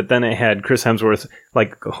funny that then it had Chris Hemsworth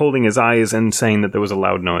like holding his eyes and saying that there was a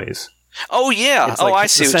loud noise. Oh yeah. Like I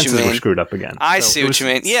see what you mean. The senses were screwed up again. I see what you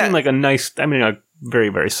mean. Yeah. It seemed like a nice, a very,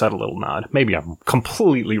 very subtle little nod. Maybe I'm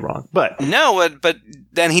completely wrong, but no. But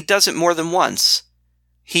then he does it more than once.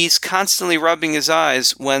 He's constantly rubbing his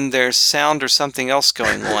eyes when there's sound or something else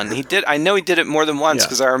going on. I know he did it more than once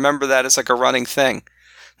because I remember that as like a running thing.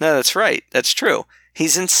 No, that's right. That's true.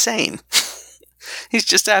 He's insane. He's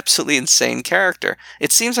just absolutely insane character.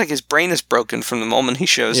 It seems like his brain is broken from the moment he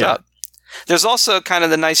shows up. There's also kind of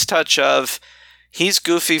the nice touch of he's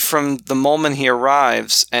goofy from the moment he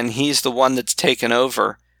arrives, and he's the one that's taken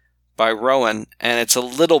over by Rowan, and it's a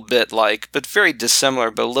little bit like, but very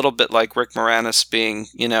dissimilar, but a little bit like Rick Moranis being,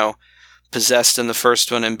 possessed in the first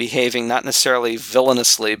one and behaving not necessarily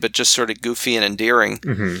villainously, but just sort of goofy and endearing.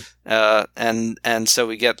 And so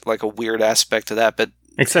we get like a weird aspect of that. But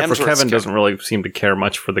except for Kevin doesn't really seem to care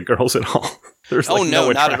much for the girls at all. There's no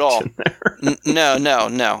not at all. There.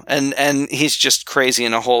 No. And he's just crazy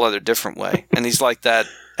in a whole other different way. And he's like that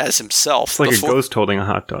as himself. It's like a ghost holding a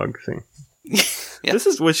hot dog thing. Yeah. This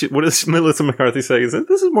is what does Melissa McCarthy say? Is that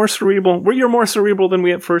this is more cerebral? You're more cerebral than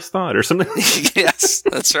we at first thought, or something. Yes,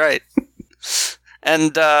 that's right.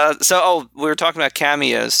 And we were talking about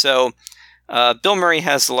cameos. So Bill Murray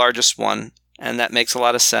has the largest one, and that makes a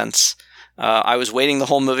lot of sense. I was waiting the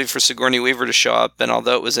whole movie for Sigourney Weaver to show up, and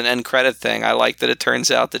although it was an end credit thing, I like that it turns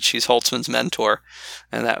out that she's Holtzman's mentor,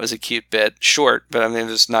 and that was a cute bit. Short, but I mean,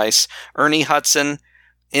 it was nice. Ernie Hudson,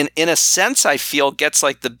 in a sense, I feel gets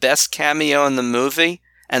like the best cameo in the movie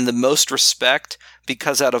and the most respect,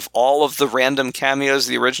 because out of all of the random cameos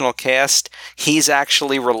of the original cast, he's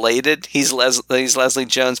actually related. He's Leslie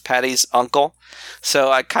Jones, Patty's uncle. So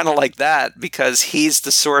I kind of like that because he's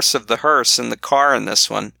the source of the hearse in the car in this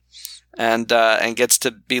one. And gets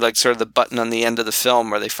to be like sort of the button on the end of the film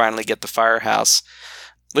where they finally get the firehouse.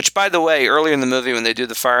 Which, by the way, earlier in the movie when they do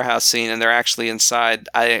the firehouse scene and they're actually inside,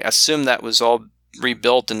 I assume that was all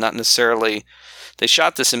rebuilt and not necessarily... They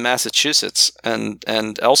shot this in Massachusetts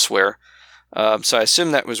and elsewhere. So I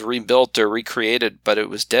assume that was rebuilt or recreated, but it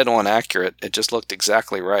was dead on accurate. It just looked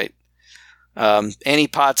exactly right. Annie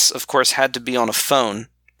Potts, of course, had to be on a phone.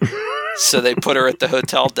 So they put her at the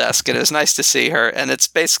hotel desk, and it was nice to see her. And it's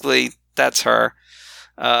basically, that's her.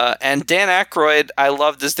 And Dan Aykroyd, I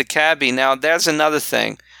loved as the cabbie. Now, there's another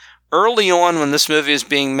thing. Early on when this movie is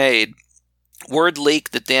being made, word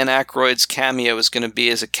leaked that Dan Aykroyd's cameo is going to be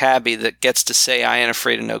as a cabbie that gets to say, "I ain't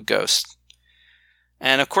afraid of no ghost."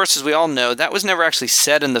 And of course, as we all know, that was never actually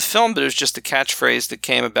said in the film, but it was just a catchphrase that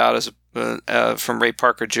came about as from Ray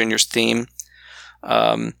Parker Jr.'s theme.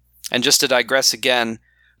 And just to digress again,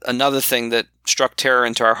 another thing that struck terror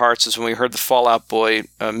into our hearts is when we heard the Fall Out Boy,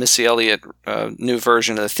 Missy Elliott, new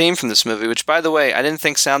version of the theme from this movie, which, by the way, I didn't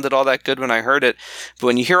think sounded all that good when I heard it. But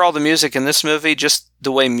when you hear all the music in this movie, just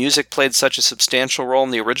the way music played such a substantial role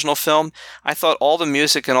in the original film, I thought all the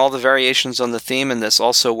music and all the variations on the theme in this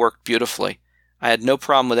also worked beautifully. I had no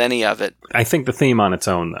problem with any of it. I think the theme on its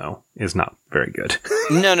own, though, is not very good.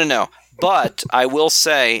 No. But I will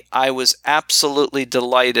say I was absolutely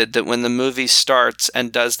delighted that when the movie starts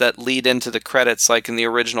and does that lead into the credits like in the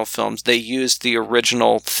original films, they used the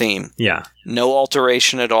original theme. Yeah. No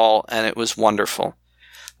alteration at all, and it was wonderful.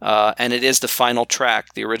 And it is the final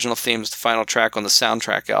track. The original theme is the final track on the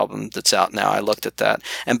soundtrack album that's out now. I looked at that.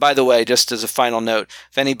 And by the way, just as a final note,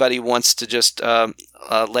 if anybody wants to just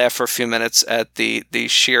laugh for a few minutes at the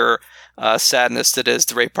sheer sadness that is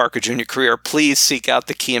the Ray Parker Jr. career, please seek out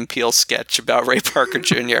the Key and Peele sketch about Ray Parker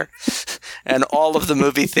Jr. and all of the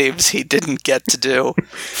movie themes he didn't get to do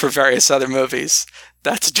for various other movies.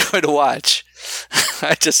 That's a joy to watch.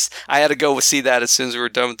 I had to go see that as soon as we were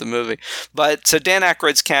done with the movie. But so Dan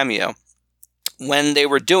Aykroyd's cameo, when they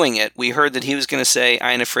were doing it, we heard that he was going to say,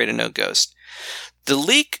 "I ain't afraid of no ghost." The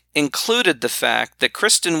leak included the fact that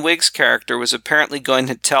Kristen Wiig's character was apparently going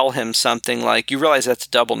to tell him something like, "You realize that's a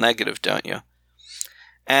double negative, don't you?"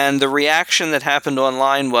 And the reaction that happened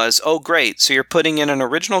online was, "Oh, great, so you're putting in an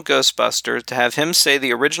original Ghostbuster to have him say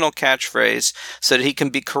the original catchphrase so that he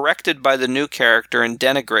can be corrected by the new character and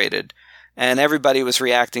denigrated." And everybody was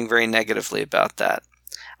reacting very negatively about that.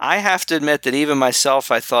 I have to admit that even myself,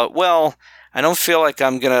 I thought, well, I don't feel like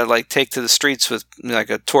I'm going to take to the streets with like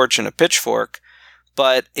a torch and a pitchfork.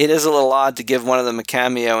 But it is a little odd to give one of them a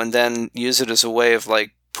cameo and then use it as a way of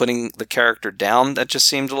putting the character down. That just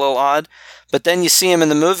seemed a little odd. But then you see him in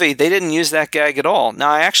the movie, they didn't use that gag at all. Now,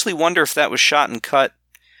 I actually wonder if that was shot and cut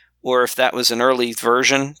or if that was an early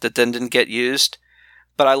version that then didn't get used.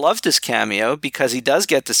 But I loved his cameo because he does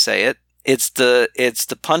get to say it. It's the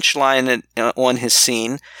punchline on his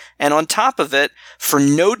scene. And on top of it, for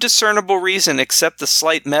no discernible reason except the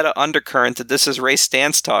slight meta undercurrent that this is Ray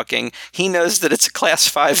Stantz talking, he knows that it's a Class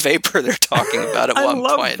 5 vapor they're talking about at one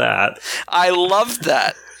point. I loved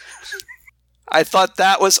that. I thought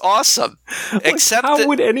that was awesome. Except how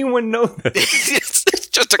would anyone know that? It's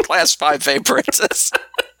just a Class 5 vapor. It says.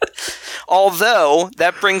 Although,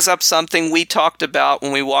 that brings up something we talked about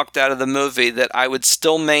when we walked out of the movie that I would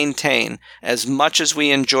still maintain, as much as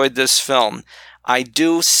we enjoyed this film, I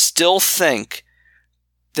do still think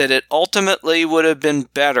that it ultimately would have been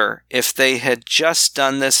better if they had just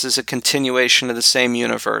done this as a continuation of the same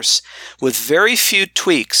universe. With very few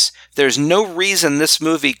tweaks, there's no reason this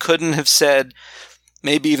movie couldn't have said,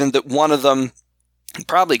 maybe even that one of them,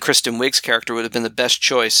 probably Kristen Wiig's character would have been the best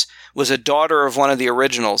choice, was a daughter of one of the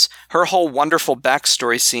originals. Her whole wonderful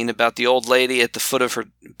backstory scene about the old lady at the foot of her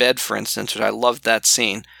bed, for instance, which I loved that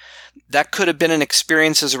scene. That could have been an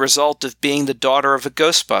experience as a result of being the daughter of a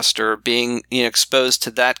Ghostbuster, or being exposed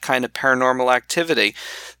to that kind of paranormal activity.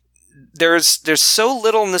 There's so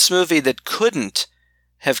little in this movie that couldn't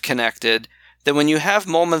have connected, that when you have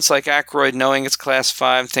moments like Aykroyd knowing it's Class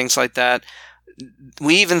 5, things like that,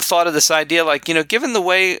 we even thought of this idea, like, given the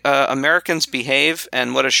way Americans behave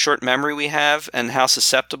and what a short memory we have and how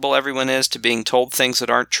susceptible everyone is to being told things that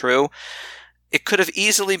aren't true, it could have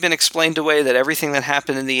easily been explained away that everything that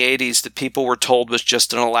happened in the 80s that people were told was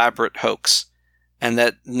just an elaborate hoax and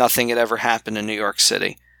that nothing had ever happened in New York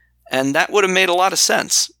City. And that would have made a lot of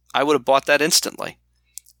sense. I would have bought that instantly.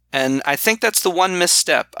 And I think that's the one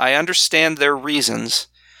misstep. I understand their reasons,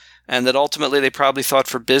 and that ultimately they probably thought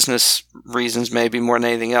for business reasons, maybe more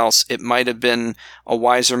than anything else, it might have been a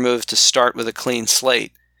wiser move to start with a clean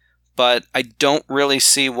slate. But I don't really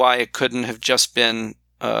see why it couldn't have just been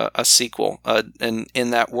a sequel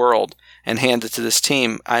in that world and hand it to this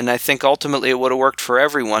team. And I think ultimately it would have worked for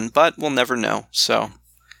everyone, but we'll never know. So,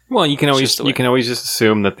 well, you can always just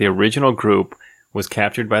assume that the original group was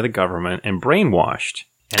captured by the government and brainwashed,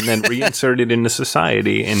 and then reinserted into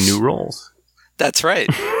society in new roles. That's right.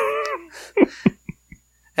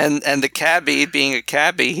 And the cabbie, being a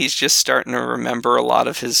cabbie, he's just starting to remember a lot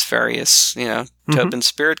of his various, Tobin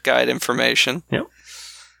Spirit Guide information. Yep.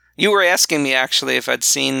 You were asking me, actually, if I'd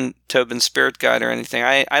seen Tobin's Spirit Guide or anything.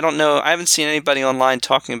 I don't know. I haven't seen anybody online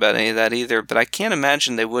talking about any of that either, but I can't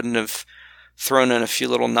imagine they wouldn't have thrown in a few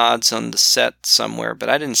little nods on the set somewhere, but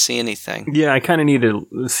I didn't see anything. Yeah, I kind of need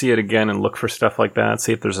to see it again and look for stuff like that,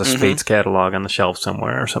 see if there's a Spades catalog on the shelf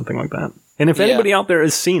somewhere or something like that. And if anybody out there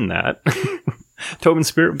has seen that, Tobin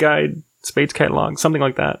Spirit Guide, Spades catalog, something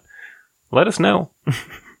like that, let us know.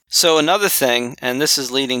 So another thing, and this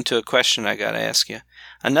is leading to a question I got to ask you.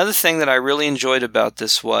 Another thing that I really enjoyed about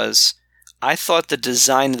this was I thought the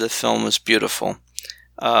design of the film was beautiful.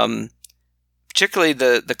 Particularly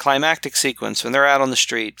the climactic sequence when they're out on the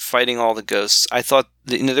street fighting all the ghosts. I thought,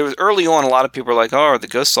 there was early on a lot of people were like, oh, are the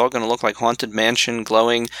ghosts all going to look like Haunted Mansion,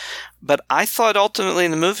 glowing? But I thought ultimately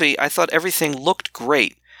in the movie, I thought everything looked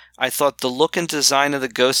great. I thought the look and design of the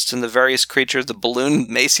ghosts and the various creatures, the balloon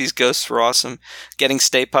Macy's ghosts were awesome. Getting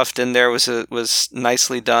Stay Puft in there was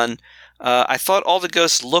nicely done. I thought all the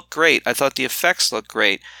ghosts looked great. I thought the effects looked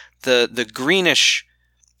great. The greenish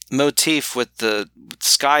motif with the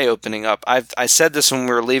sky opening up. I said this when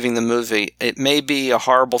we were leaving the movie. It may be a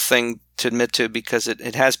horrible thing to admit to because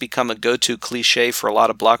it has become a go-to cliche for a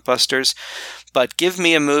lot of blockbusters. But give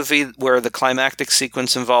me a movie where the climactic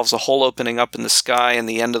sequence involves a hole opening up in the sky and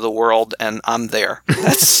the end of the world, and I'm there.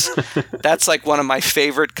 That's like one of my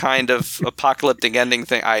favorite kind of apocalyptic ending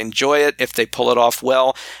thing. I enjoy it if they pull it off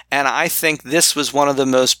well. And I think this was one of the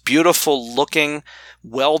most beautiful looking,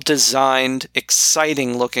 well-designed,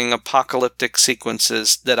 exciting-looking apocalyptic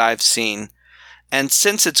sequences that I've seen. And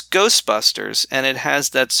since it's Ghostbusters, and it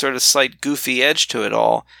has that sort of slight goofy edge to it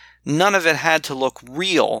all, none of it had to look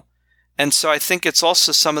real. And so I think it's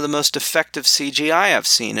also some of the most effective CGI I've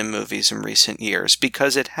seen in movies in recent years,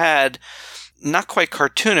 because it had, not quite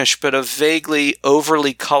cartoonish, but a vaguely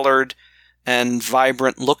overly colored and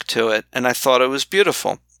vibrant look to it, and I thought it was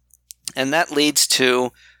beautiful. And that leads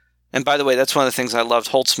to, and by the way, that's one of the things I loved,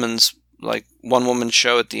 Holtzman's like one-woman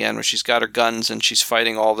show at the end where she's got her guns and she's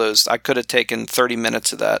fighting all those. I could have taken 30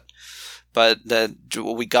 minutes of that, but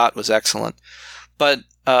what we got was excellent. But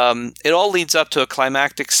it all leads up to a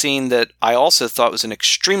climactic scene that I also thought was an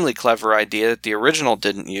extremely clever idea that the original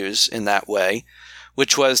didn't use in that way,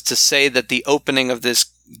 which was to say that the opening of this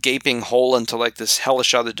gaping hole into like this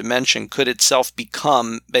hellish other dimension could itself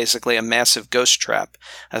become basically a massive ghost trap.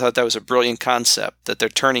 I thought that was a brilliant concept, that they're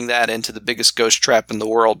turning that into the biggest ghost trap in the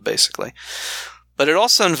world, basically. But it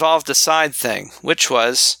also involved a side thing, which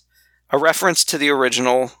was a reference to the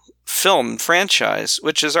original film franchise,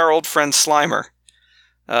 which is our old friend Slimer.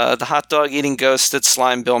 The hot dog eating ghost that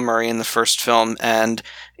slimed Bill Murray in the first film, and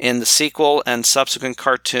in the sequel and subsequent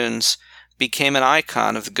cartoons became an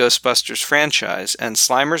icon of the Ghostbusters franchise. And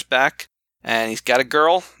Slimer's back, and he's got a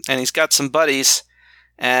girl, and he's got some buddies,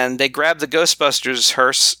 And they grab the Ghostbusters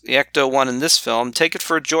hearse, the Ecto-1 in this film, take it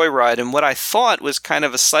for a joyride, and what I thought was kind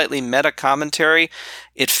of a slightly meta-commentary,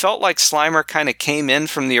 it felt like Slimer kind of came in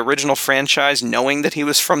from the original franchise knowing that he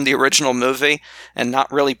was from the original movie and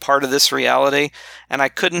not really part of this reality. And I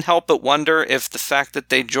couldn't help but wonder if the fact that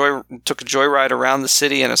they took a joyride around the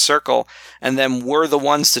city in a circle and then were the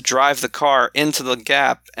ones to drive the car into the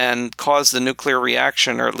gap and cause the nuclear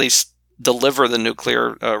reaction, or at least deliver the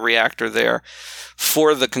nuclear reactor there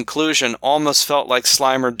for the conclusion, almost felt like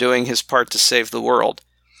Slimer doing his part to save the world.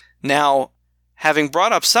 Now, having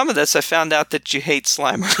brought up some of this, I found out that you hate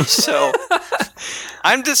Slimer. So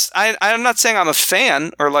I'm not saying I'm a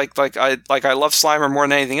fan or like I love Slimer more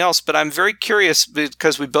than anything else, but I'm very curious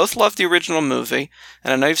because we both love the original movie,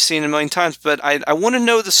 and I know you've seen it a million times, but I want to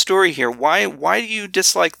know the story here. Why do you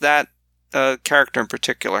dislike that character in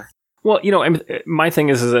particular? Well, my thing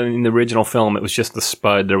is that in the original film, it was just the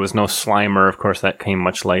Spud. There was no Slimer. Of course, that came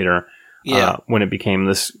much later. Yeah. When it became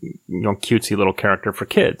this, cutesy little character for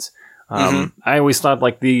kids. I always thought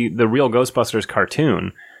like the real Ghostbusters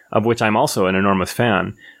cartoon, of which I'm also an enormous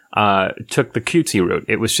fan, took the cutesy route.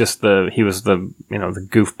 It was just he was the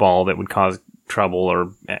goofball that would cause trouble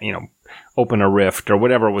or, open a rift or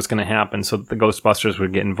whatever was going to happen so that the Ghostbusters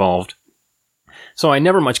would get involved. So I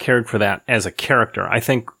never much cared for that as a character. I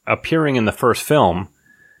think appearing in the first film,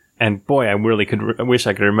 and boy, I really wish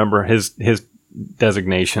I could remember his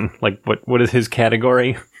designation. Like, what is his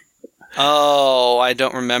category? Oh, I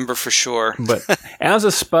don't remember for sure. But as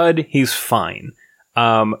a Spud, he's fine.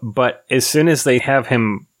 But as soon as they have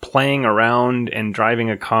him playing around and driving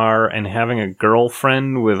a car and having a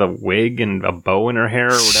girlfriend with a wig and a bow in her hair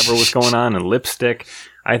or whatever was going on and lipstick,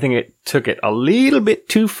 I think it took it a little bit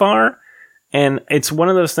too far. And it's one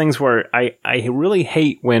of those things where I really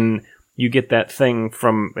hate when you get that thing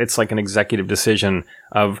from, it's like an executive decision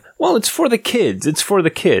of, well, it's for the kids. It's for the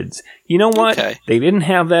kids. You know what? Okay. They didn't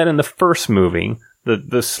have that in the first movie. The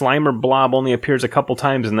Slimer blob only appears a couple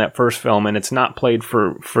times in that first film, and it's not played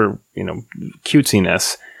for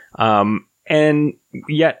cutesiness. And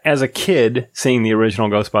yet, as a kid, seeing the original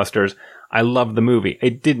Ghostbusters, I loved the movie.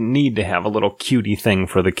 It didn't need to have a little cutie thing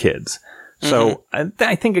for the kids. So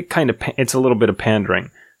I think it's a little bit of pandering.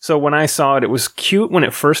 So when I saw it, it was cute when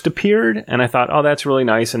it first appeared, and I thought, oh, that's really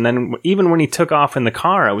nice. And then even when he took off in the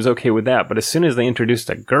car, I was okay with that. But as soon as they introduced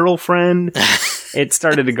a girlfriend, it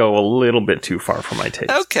started to go a little bit too far for my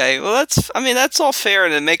taste. Okay, well, that's all fair,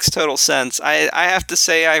 and it makes total sense. I have to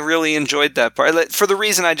say I really enjoyed that part. For the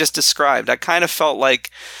reason I just described, I kind of felt like,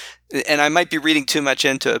 and I might be reading too much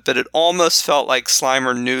into it, but it almost felt like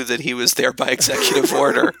Slimer knew that he was there by executive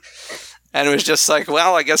order. And it was just like,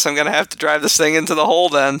 well, I guess I'm going to have to drive this thing into the hole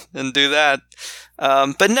then and do that.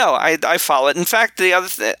 But no, I follow it. In fact, the other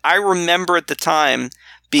thing, I remember at the time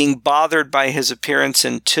being bothered by his appearance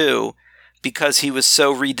in 2 because he was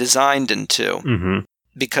so redesigned in 2. Mm-hmm.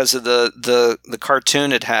 Because of the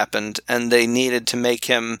cartoon had happened, and they needed to make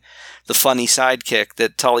him the funny sidekick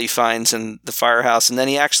that Tully finds in the firehouse. And then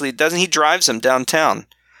he drives him downtown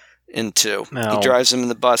in 2. No. He drives him in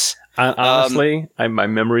the bus. Honestly, my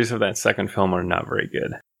memories of that second film are not very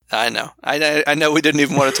good. I know. I know we didn't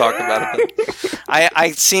even want to talk about it. But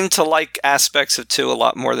I seem to like aspects of 2 a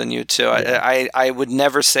lot more than you two. I would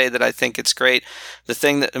never say that I think it's great. The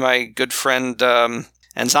thing that my good friend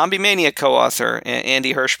and Zombie Mania co-author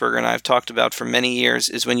Andy Hirschberger and I have talked about for many years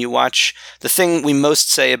is when you watch, the thing we most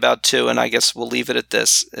say about 2, and I guess we'll leave it at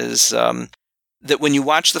this, is that when you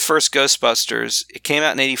watch the first Ghostbusters, it came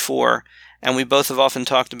out in 1984, and we both have often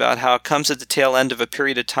talked about how it comes at the tail end of a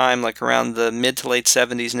period of time, like around the mid to late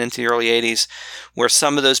 70s and into the early 80s, where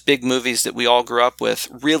some of those big movies that we all grew up with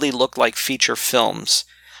really look like feature films.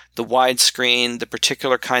 The widescreen, the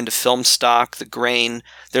particular kind of film stock, the grain.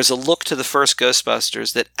 There's a look to the first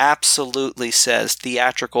Ghostbusters that absolutely says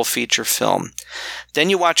theatrical feature film. Then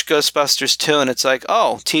you watch Ghostbusters 2 and it's like,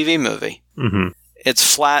 oh, TV movie. Mm-hmm.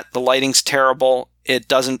 It's flat, the lighting's terrible. It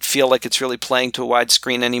doesn't feel like it's really playing to a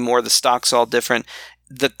widescreen anymore. The stock's all different.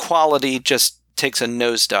 The quality just takes a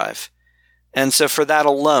nosedive. And so for that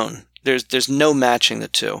alone, there's no matching the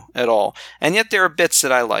 2 at all. And yet there are bits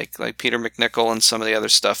that I like Peter McNichol and some of the other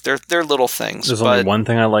stuff. They're little things. There's only one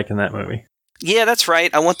thing I like in that movie. Yeah, that's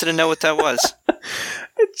right. I wanted to know what that was.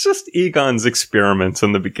 It's just Egon's experiments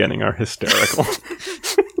in the beginning are hysterical.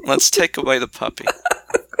 Let's take away the puppy.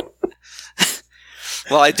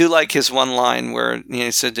 Well, I do like his one line where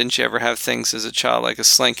he said, didn't you ever have things as a child like a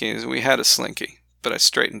slinky? He said, we had a slinky, but I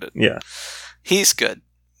straightened it. Yeah. He's good.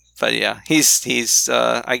 But yeah, he's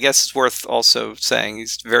I guess it's worth also saying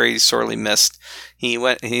he's very sorely missed. He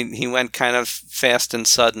went kind of fast and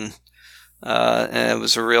sudden And it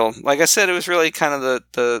was a real, like I said, it was really kind of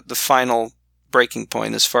the final breaking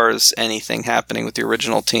point as far as anything happening with the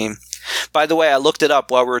original team. By the way, I looked it up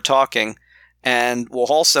while we were talking, and we'll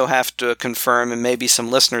also have to confirm, and maybe some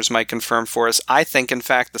listeners might confirm for us, I think, in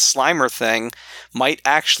fact, the Slimer thing might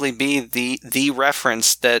actually be the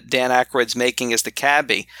reference that Dan Aykroyd's making as the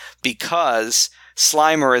cabbie, because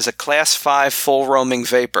Slimer is a Class 5 full roaming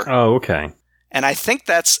vapor. Oh, okay. And I think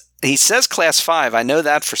he says Class 5, I know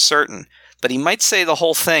that for certain, but he might say the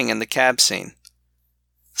whole thing in the cab scene.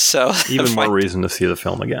 So even more reason to see the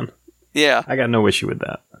film again. Yeah. I got no issue with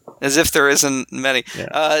that. As if there isn't many. Yeah.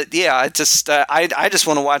 I just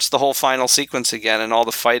want to watch the whole final sequence again and all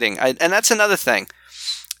the fighting. And that's another thing.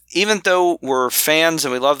 Even though we're fans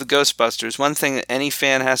and we love the Ghostbusters, one thing that any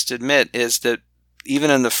fan has to admit is that even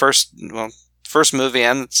in the first movie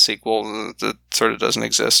and the sequel, that sort of doesn't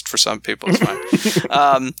exist for some people. It's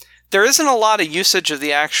fine. There isn't a lot of usage of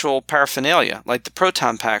the actual paraphernalia. Like the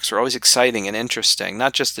proton packs are always exciting and interesting.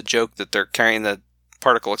 Not just the joke that they're carrying the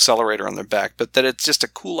particle accelerator on their back, but that it's just a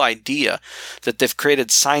cool idea that they've created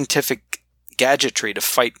scientific gadgetry to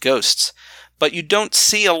fight ghosts. But you don't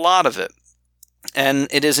see a lot of it. And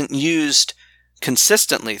it isn't used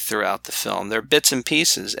consistently throughout the film. There are bits and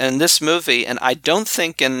pieces. And this movie, and I don't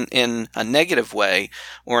think in a negative way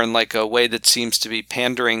or in like a way that seems to be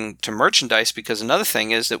pandering to merchandise, because another thing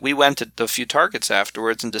is that we went to a few Targets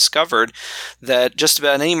afterwards and discovered that just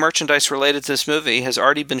about any merchandise related to this movie has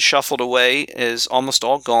already been shuffled away, is almost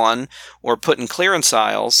all gone, or put in clearance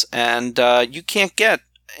aisles, and you can't get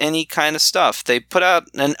any kind of stuff. They put out,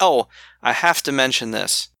 and I have to mention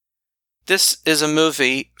this. This is a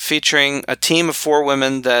movie featuring a team of 4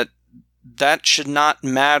 women that should not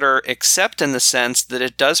matter, except in the sense that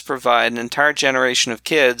it does provide an entire generation of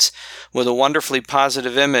kids with a wonderfully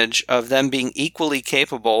positive image of them being equally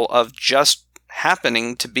capable of just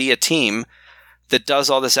happening to be a team that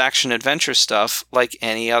does all this action-adventure stuff like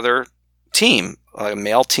any other team, like a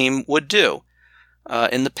male team would do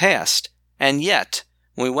in the past. And yet,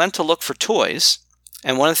 when we went to look for toys,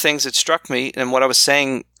 and one of the things that struck me, and what I was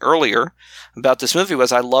saying earlier about this movie,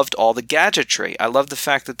 was I loved all the gadgetry. I loved the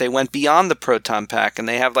fact that they went beyond the proton pack, and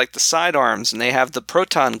they have like the sidearms, and they have the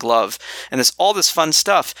proton glove, and there's all this fun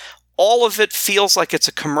stuff. All of it feels like it's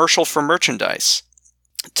a commercial for merchandise,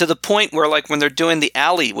 to the point where, like, when they're doing the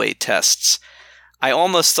alleyway tests, I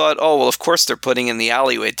almost thought, oh, well, of course they're putting in the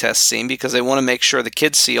alleyway test scene because they want to make sure the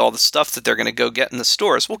kids see all the stuff that they're going to go get in the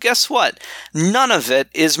stores. Well, guess what? None of it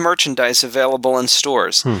is merchandise available in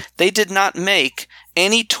stores. They did not make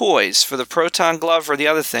any toys for the proton glove or the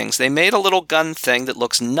other things. They made a little gun thing that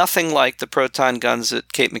looks nothing like the proton guns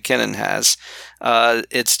that Kate McKinnon has.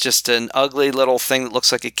 It's just an ugly little thing that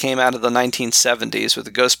looks like it came out of the 1970s with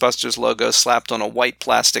the Ghostbusters logo slapped on a white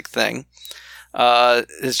plastic thing.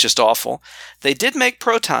 It's just awful. They did make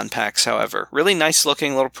proton packs, however. Really nice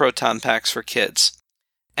looking little proton packs for kids.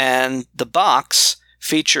 And the box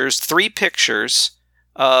features 3 pictures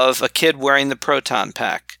of a kid wearing the proton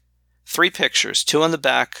pack. 3 pictures, 2 on the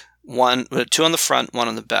back, 2 on the front, 1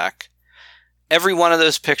 on the back. Every one of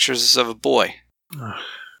those pictures is of a boy.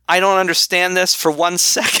 I don't understand this for 1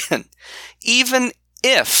 second. Even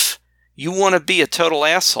if you want to be a total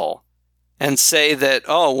asshole and say that,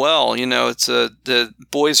 oh, well, you know, it's the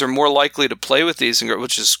boys are more likely to play with these,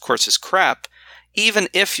 which is, of course, is crap. Even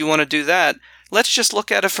if you want to do that, let's just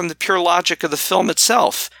look at it from the pure logic of the film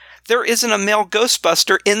itself. There isn't a male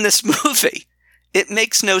Ghostbuster in this movie. It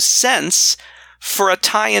makes no sense for a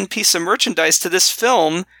tie-in piece of merchandise to this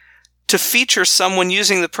film to feature someone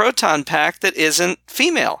using the proton pack that isn't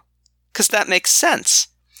female, because that makes sense.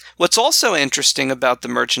 What's also interesting about the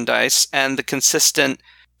merchandise and the consistent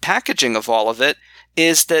packaging of all of it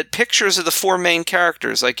is that pictures of the 4 main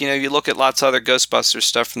characters, like, you know, you look at lots of other Ghostbusters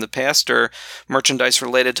stuff from the past or merchandise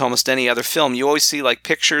related to almost any other film, you always see like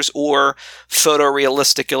pictures or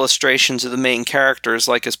photorealistic illustrations of the main characters,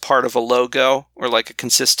 like as part of a logo or like a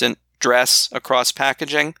consistent dress across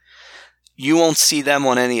packaging. You won't see them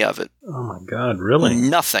on any of it. Oh my God, really?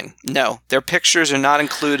 Nothing. No, their pictures are not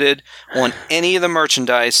included on any of the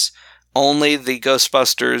merchandise, only the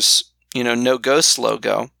Ghostbusters, you know, no ghosts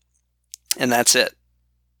logo, and that's it.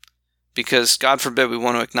 Because, God forbid, we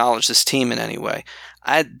want to acknowledge this team in any way.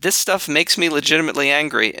 This stuff makes me legitimately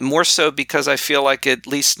angry, more so because I feel like at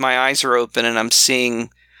least my eyes are open and I'm seeing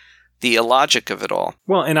the illogic of it all.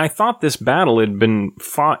 Well, and I thought this battle had been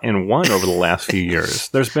fought and won over the last few years.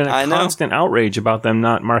 There's been a constant outrage about them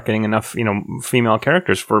not marketing enough, you know, female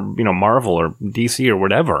characters for, you know, Marvel or DC or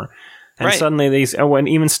whatever. And suddenly and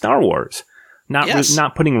even Star Wars.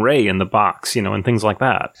 Not putting Rey in the box, you know, and things like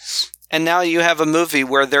that. And now you have a movie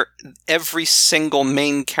where every single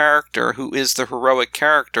main character who is the heroic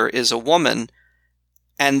character is a woman,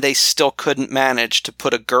 and they still couldn't manage to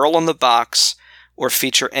put a girl in the box or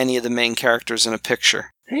feature any of the main characters in a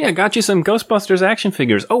picture. Hey, I got you some Ghostbusters action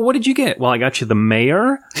figures. Oh, what did you get? Well, I got you the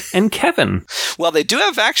mayor and Kevin. Well, they do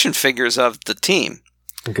have action figures of the team.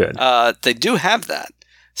 Good. They do have that.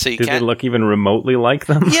 So you Do they look even remotely like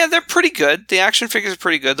them? Yeah, they're pretty good. The action figures are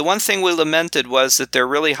pretty good. The one thing we lamented was that they're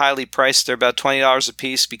really highly priced. They're about $20 a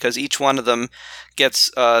piece because each one of them gets,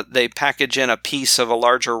 they package in a piece of a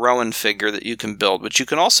larger Rowan figure that you can build, which you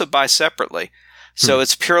can also buy separately. So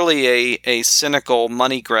it's purely a cynical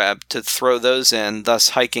money grab to throw those in, thus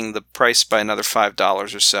hiking the price by another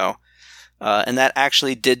 $5 or so. And that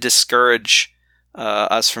actually did discourage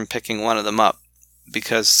us from picking one of them up.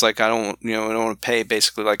 Because it's like, I don't want to pay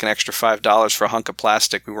basically like an extra $5 for a hunk of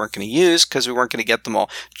plastic we weren't going to use because we weren't going to get them all.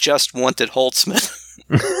 Just wanted Holtzman.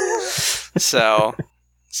 So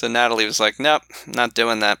Natalie was like, nope, not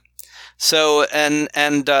doing that. So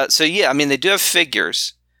yeah, I mean, they do have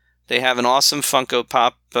figures. They have an awesome Funko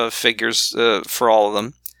Pop figures for all of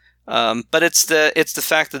them. But it's the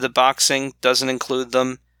fact that the boxing doesn't include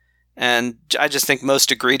them. And I just think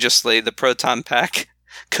most egregiously, the Proton Pack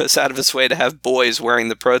goes out of its way to have boys wearing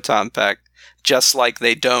the Proton Pack, just like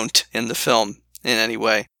they don't in the film in any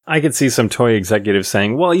way. I could see some toy executives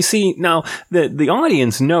saying, well, you see, now the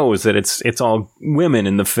audience knows that it's all women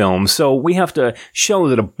in the film, so we have to show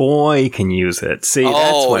that a boy can use it. See,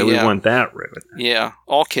 that's why we want that ribbon. Yeah,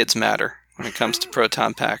 all kids matter when it comes to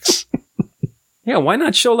Proton Packs. Yeah, why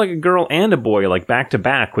not show like a girl and a boy like back to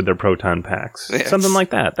back with their Proton Packs? Yes. Something like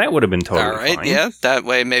that. That would have been totally all right, fine. Yeah, that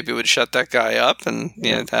way maybe it would shut that guy up and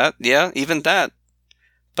even that.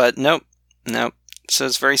 But nope. So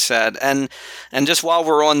it's very sad. And just while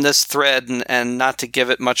we're on this thread, and not to give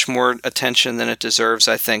it much more attention than it deserves,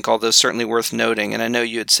 I think, although certainly worth noting, and I know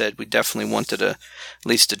you had said we definitely wanted to at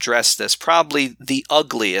least address this, probably the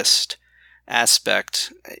ugliest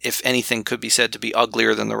aspect, if anything could be said to be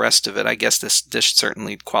uglier than the rest of it. I guess this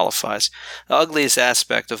certainly qualifies. The ugliest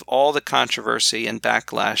aspect of all the controversy and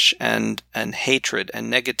backlash and hatred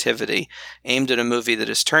and negativity aimed at a movie that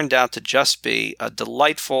has turned out to just be a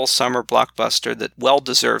delightful summer blockbuster that well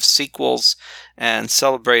deserves sequels and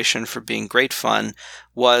celebration for being great fun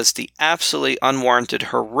was the absolutely unwarranted,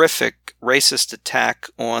 horrific racist attack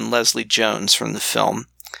on Leslie Jones from the film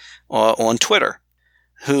on Twitter,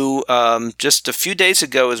 who just a few days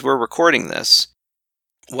ago, as we're recording this,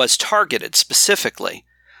 was targeted specifically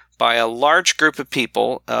by a large group of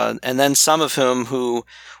people, and then some of whom who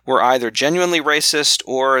were either genuinely racist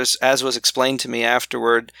or, as was explained to me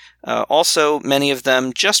afterward, also many of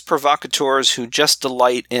them just provocateurs who just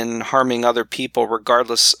delight in harming other people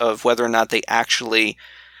regardless of whether or not they actually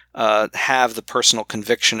have the personal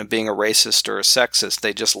conviction of being a racist or a sexist.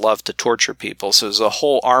 They just love to torture people. So there's a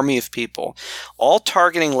whole army of people all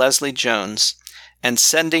targeting Leslie Jones and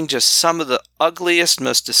sending just some of the ugliest,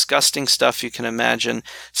 most disgusting stuff you can imagine,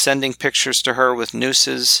 sending pictures to her with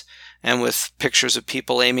nooses and with pictures of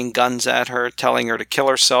people aiming guns at her, telling her to kill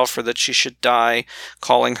herself or that she should die,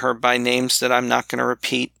 calling her by names that I'm not going to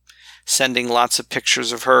repeat, sending lots of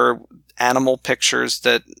pictures of her, animal pictures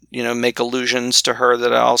that, make allusions to her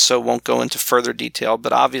that I also won't go into further detail,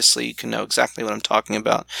 but obviously you can know exactly what I'm talking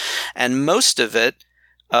about. And most of it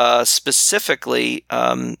specifically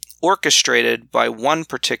orchestrated by one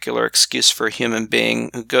particular excuse for a human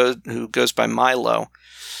being who goes by Milo,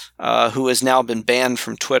 who has now been banned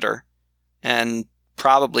from Twitter and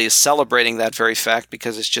probably is celebrating that very fact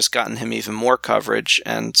because it's just gotten him even more coverage,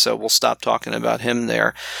 and so we'll stop talking about him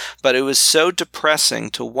there. But it was so depressing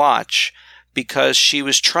to watch because she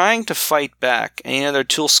was trying to fight back. And there are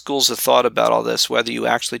two schools of thought about all this, whether you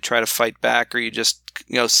actually try to fight back or you just,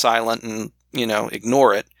 silent and,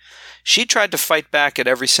 ignore it. She tried to fight back at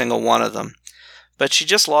every single one of them. But she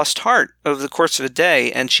just lost heart over the course of a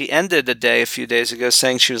day, and she ended a day a few days ago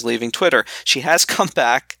saying she was leaving Twitter. She has come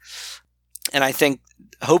back, and I think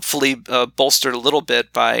hopefully bolstered a little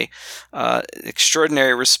bit by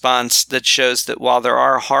extraordinary response that shows that while there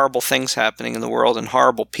are horrible things happening in the world and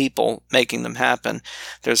horrible people making them happen,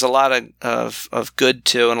 there's a lot of good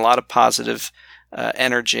too and a lot of positive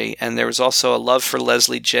energy. And there was also a love for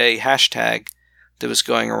Leslie J hashtag that was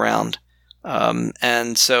going around.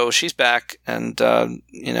 And so she's back, and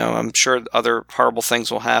I'm sure other horrible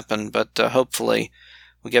things will happen, but hopefully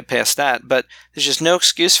we get past that. But there's just no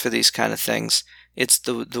excuse for these kind of things. It's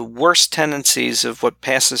the worst tendencies of what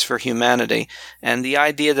passes for humanity. And the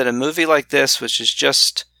idea that a movie like this, which is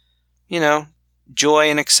just, joy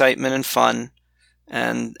and excitement and fun,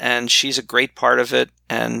 and she's a great part of it,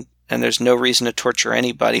 and and there's no reason to torture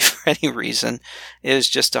anybody for any reason. It was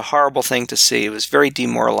just a horrible thing to see. It was very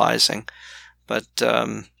demoralizing. But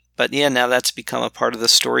yeah, now that's become a part of the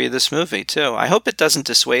story of this movie, too. I hope it doesn't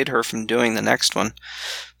dissuade her from doing the next one,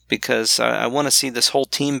 because I want to see this whole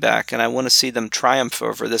team back, and I want to see them triumph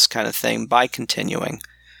over this kind of thing by continuing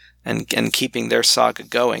and keeping their saga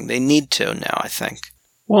going. They need to now, I think.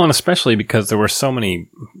 Well, and especially because there were so many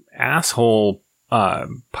asshole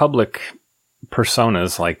public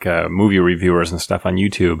personas like movie reviewers and stuff on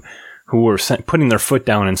YouTube who were putting their foot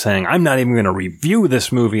down and saying, I'm not even going to review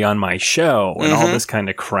this movie on my show and all this kind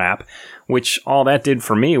of crap, which all that did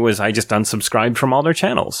for me was I just unsubscribed from all their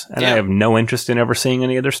channels, and I have no interest in ever seeing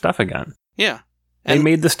any of their stuff again. Yeah. They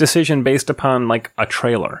made this decision based upon like a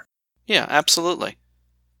trailer. Yeah, absolutely.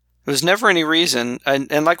 There was never any reason,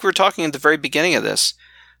 and like we were talking at the very beginning of this,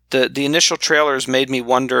 the initial trailers made me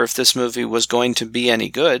wonder if this movie was going to be any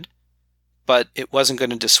good, but it wasn't going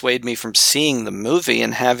to dissuade me from seeing the movie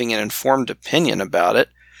and having an informed opinion about it.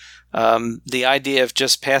 The idea of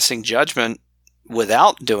just passing judgment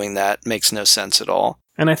without doing that makes no sense at all.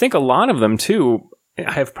 And I think a lot of them, too,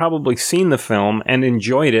 have probably seen the film and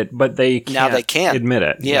enjoyed it, but they can't admit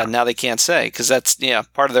it. Yeah, now they can't say, because that's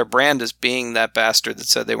part of their brand is being that bastard that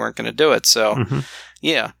said they weren't going to do it. So,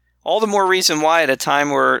 yeah. All the more reason why at a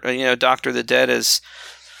time where, Doctor of the Dead has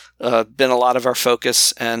been a lot of our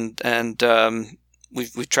focus, and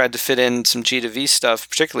we've tried to fit in some G2V stuff,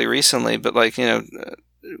 particularly recently, but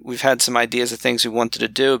we've had some ideas of things we wanted to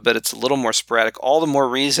do, but it's a little more sporadic. All the more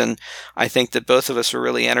reason I think that both of us are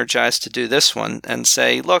really energized to do this one and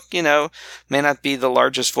say, look, may not be the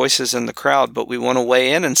largest voices in the crowd, but we want to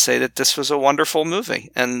weigh in and say that this was a wonderful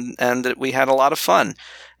movie and that we had a lot of fun.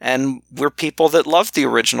 And we're people that love the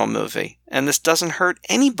original movie, and this doesn't hurt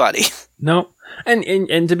anybody. No.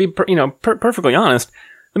 And to be perfectly honest,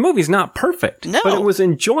 the movie's not perfect. No. But it was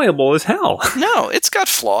enjoyable as hell. No, it's got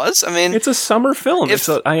flaws. I mean, it's a summer film.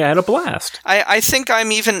 I had a blast. I think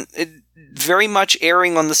I'm even very much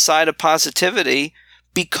erring on the side of positivity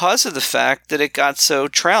because of the fact that it got so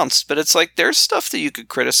trounced. But it's like, there's stuff that you could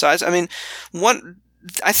criticize. I mean,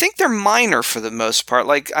 I think they're minor for the most part.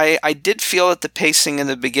 Like, I did feel that the pacing in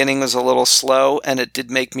the beginning was a little slow, and it did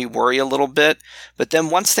make me worry a little bit. But then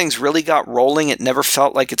once things really got rolling, it never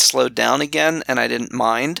felt like it slowed down again, and I didn't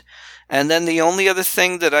mind. And then the only other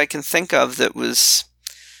thing that I can think of that was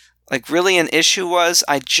like really an issue was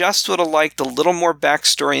I just would have liked a little more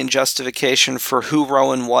backstory and justification for who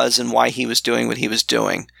Rowan was and why he was doing what he was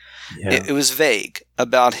doing. Yeah. It was vague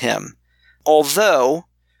about him. Although,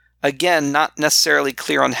 again, not necessarily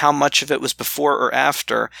clear on how much of it was before or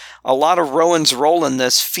after. A lot of Rowan's role in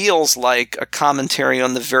this feels like a commentary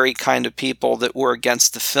on the very kind of people that were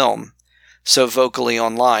against the film so vocally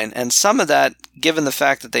online. And some of that, given the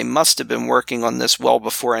fact that they must have been working on this well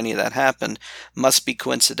before any of that happened, must be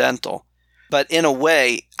coincidental. But in a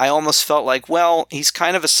way, I almost felt like, well, he's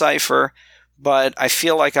kind of a cipher, but I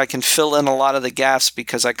feel like I can fill in a lot of the gaps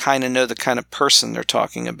because I kind of know the kind of person they're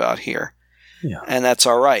talking about here. Yeah. And that's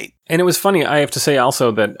all right. And it was funny, I have to say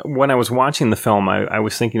also that when I was watching the film, I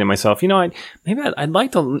was thinking to myself, I'd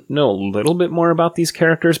like to know a little bit more about these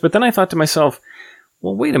characters. But then I thought to myself,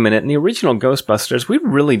 well, wait a minute. In the original Ghostbusters, we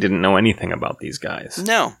really didn't know anything about these guys.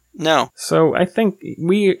 No. So I think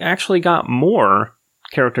we actually got more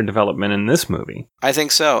character development in this movie. I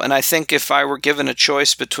think so. And I think if I were given a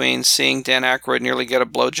choice between seeing Dan Aykroyd nearly get a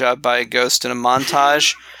blowjob by a ghost in a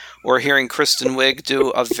montage or hearing Kristen Wiig do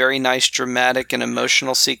a very nice dramatic and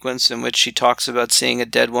emotional sequence in which she talks about seeing a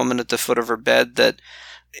dead woman at the foot of her bed that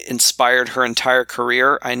inspired her entire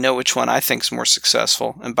career, I know which one I think is more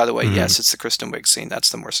successful. And by the way, yes, it's the Kristen Wiig scene. That's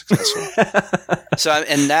the more successful.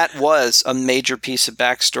 And that was a major piece of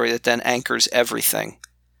backstory that then anchors everything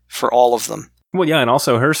for all of them. Well, yeah, and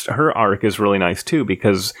also her arc is really nice too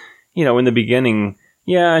because, in the beginning,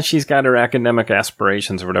 yeah, she's got her academic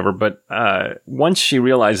aspirations or whatever, but once she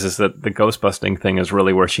realizes that the ghost busting thing is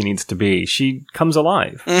really where she needs to be, she comes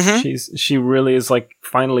alive. Mm-hmm. She really is like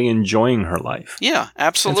finally enjoying her life. Yeah,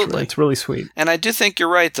 absolutely. It's really sweet. And I do think you're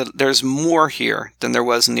right that there's more here than there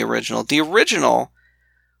was in the original. The original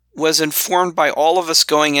was informed by all of us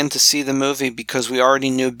going in to see the movie because we already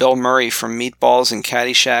knew Bill Murray from Meatballs and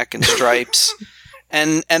Caddyshack and Stripes,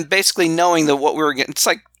 and basically knowing that what we were getting, it's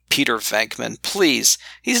like Peter Venkman, please.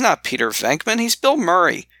 He's not Peter Venkman. He's Bill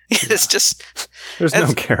Murray. It's just... There's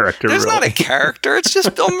no character, There's really. Not a character. It's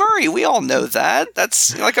just Bill Murray. We all know that.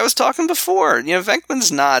 That's, like I was talking before.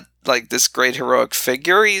 Venkman's not like this great heroic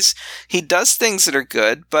figure. He does things that are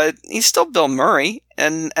good, but he's still Bill Murray.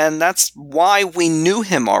 And that's why we knew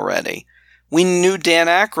him already. We knew Dan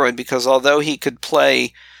Aykroyd because although he could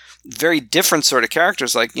play very different sort of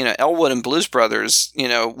characters. Like, Elwood and Blues Brothers,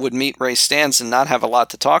 would meet Ray Stantz and not have a lot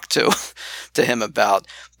to talk to him about.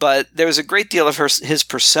 But there was a great deal of his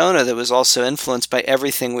persona that was also influenced by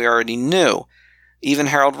everything we already knew. Even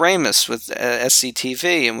Harold Ramis with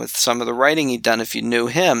SCTV and with some of the writing he'd done, if you knew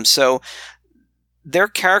him. So their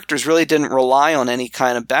characters really didn't rely on any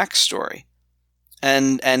kind of backstory.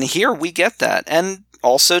 And here we get that. And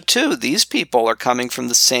also, too, these people are coming from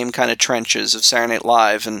the same kind of trenches of Saturday Night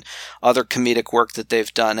Live and other comedic work that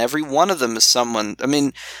they've done. Every one of them is someone, I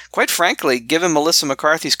mean, quite frankly, given Melissa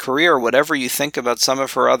McCarthy's career, whatever you think about some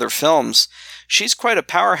of her other films, she's quite a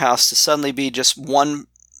powerhouse to suddenly be just one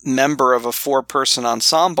member of a 4-person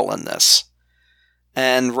ensemble in this.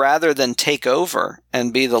 And rather than take over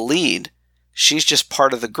and be the lead, she's just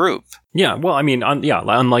part of the group. Yeah, well, I mean,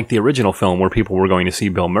 unlike the original film where people were going to see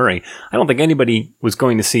Bill Murray, I don't think anybody was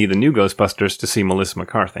going to see the new Ghostbusters to see Melissa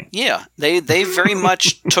McCarthy. Yeah, they very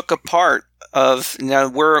much took a part of,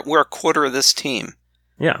 we're a quarter of this team.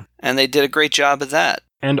 Yeah. And they did a great job of that.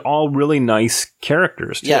 And all really nice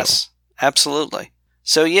characters, too. Yes, absolutely.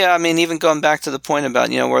 So, yeah, I mean, even going back to the point about,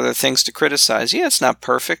 were there things to criticize? Yeah, it's not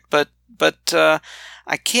perfect, but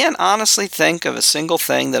I can't honestly think of a single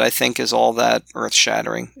thing that I think is all that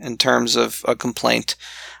earth-shattering in terms of a complaint.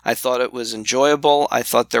 I thought it was enjoyable. I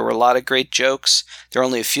thought there were a lot of great jokes. There were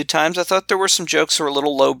only a few times I thought there were some jokes that were a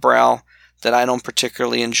little lowbrow that I don't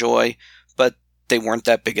particularly enjoy, but they weren't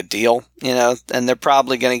that big a deal, and they're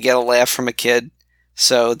probably going to get a laugh from a kid.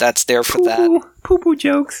 So that's there for that. Poo-poo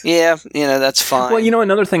jokes. Yeah, that's fine. Well,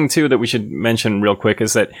 another thing, too, that we should mention real quick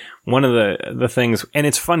is that one of the things, and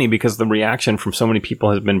it's funny because the reaction from so many people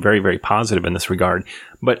has been very, very positive in this regard,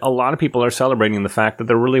 but a lot of people are celebrating the fact that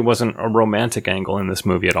there really wasn't a romantic angle in this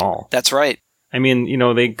movie at all. That's right. I mean,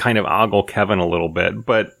 they kind of ogle Kevin a little bit,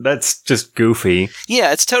 but that's just goofy.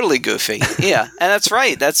 Yeah, it's totally goofy. Yeah, and that's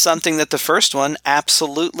right. That's something that the first one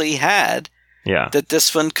absolutely had. Yeah. That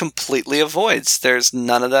this one completely avoids. There's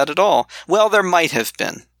none of that at all. Well, there might have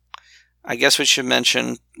been. I guess we should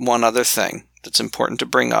mention one other thing that's important to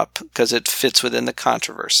bring up because it fits within the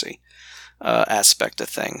controversy aspect of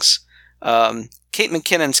things. Kate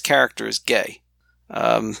McKinnon's character is gay.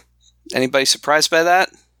 Anybody surprised by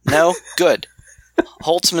that? No? Good.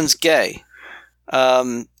 Holtzman's gay.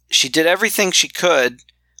 She did everything she could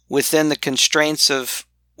within the constraints of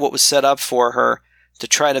what was set up for her to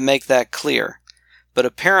try to make that clear. But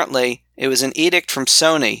apparently, it was an edict from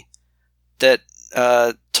Sony that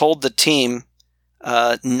told the team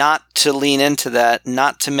not to lean into that,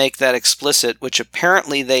 not to make that explicit, which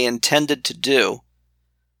apparently they intended to do.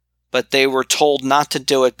 But they were told not to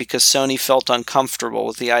do it because Sony felt uncomfortable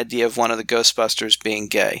with the idea of one of the Ghostbusters being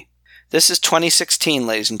gay. This is 2016,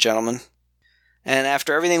 ladies and gentlemen. And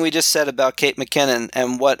after everything we just said about Kate McKinnon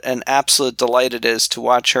and what an absolute delight it is to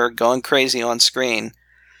watch her going crazy on screen,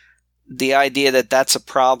 the idea that that's a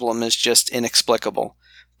problem is just inexplicable.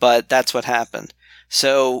 But that's what happened.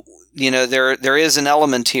 So, there is an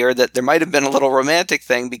element here that there might have been a little romantic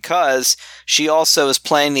thing because she also is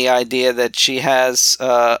playing the idea that she has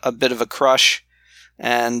a bit of a crush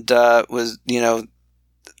and was,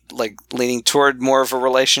 like leaning toward more of a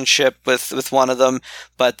relationship with one of them,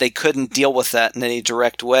 but they couldn't deal with that in any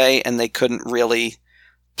direct way, and they couldn't really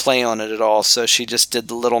play on it at all. So she just did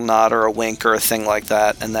the little nod or a wink or a thing like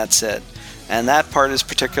that, and that's it. And that part is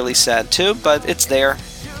particularly sad too, but it's there.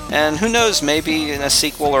 And who knows, maybe in a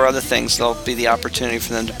sequel or other things, there'll be the opportunity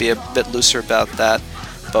for them to be a bit looser about that,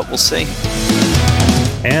 but we'll see.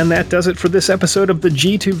 And that does it for this episode of the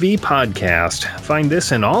G2V podcast. Find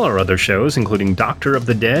this and all our other shows, including Doctor of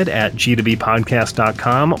the Dead, at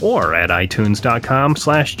g2vpodcast.com or at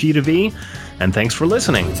itunes.com/G2V. And thanks for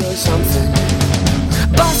listening.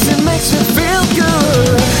 Boston makes me feel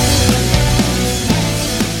good.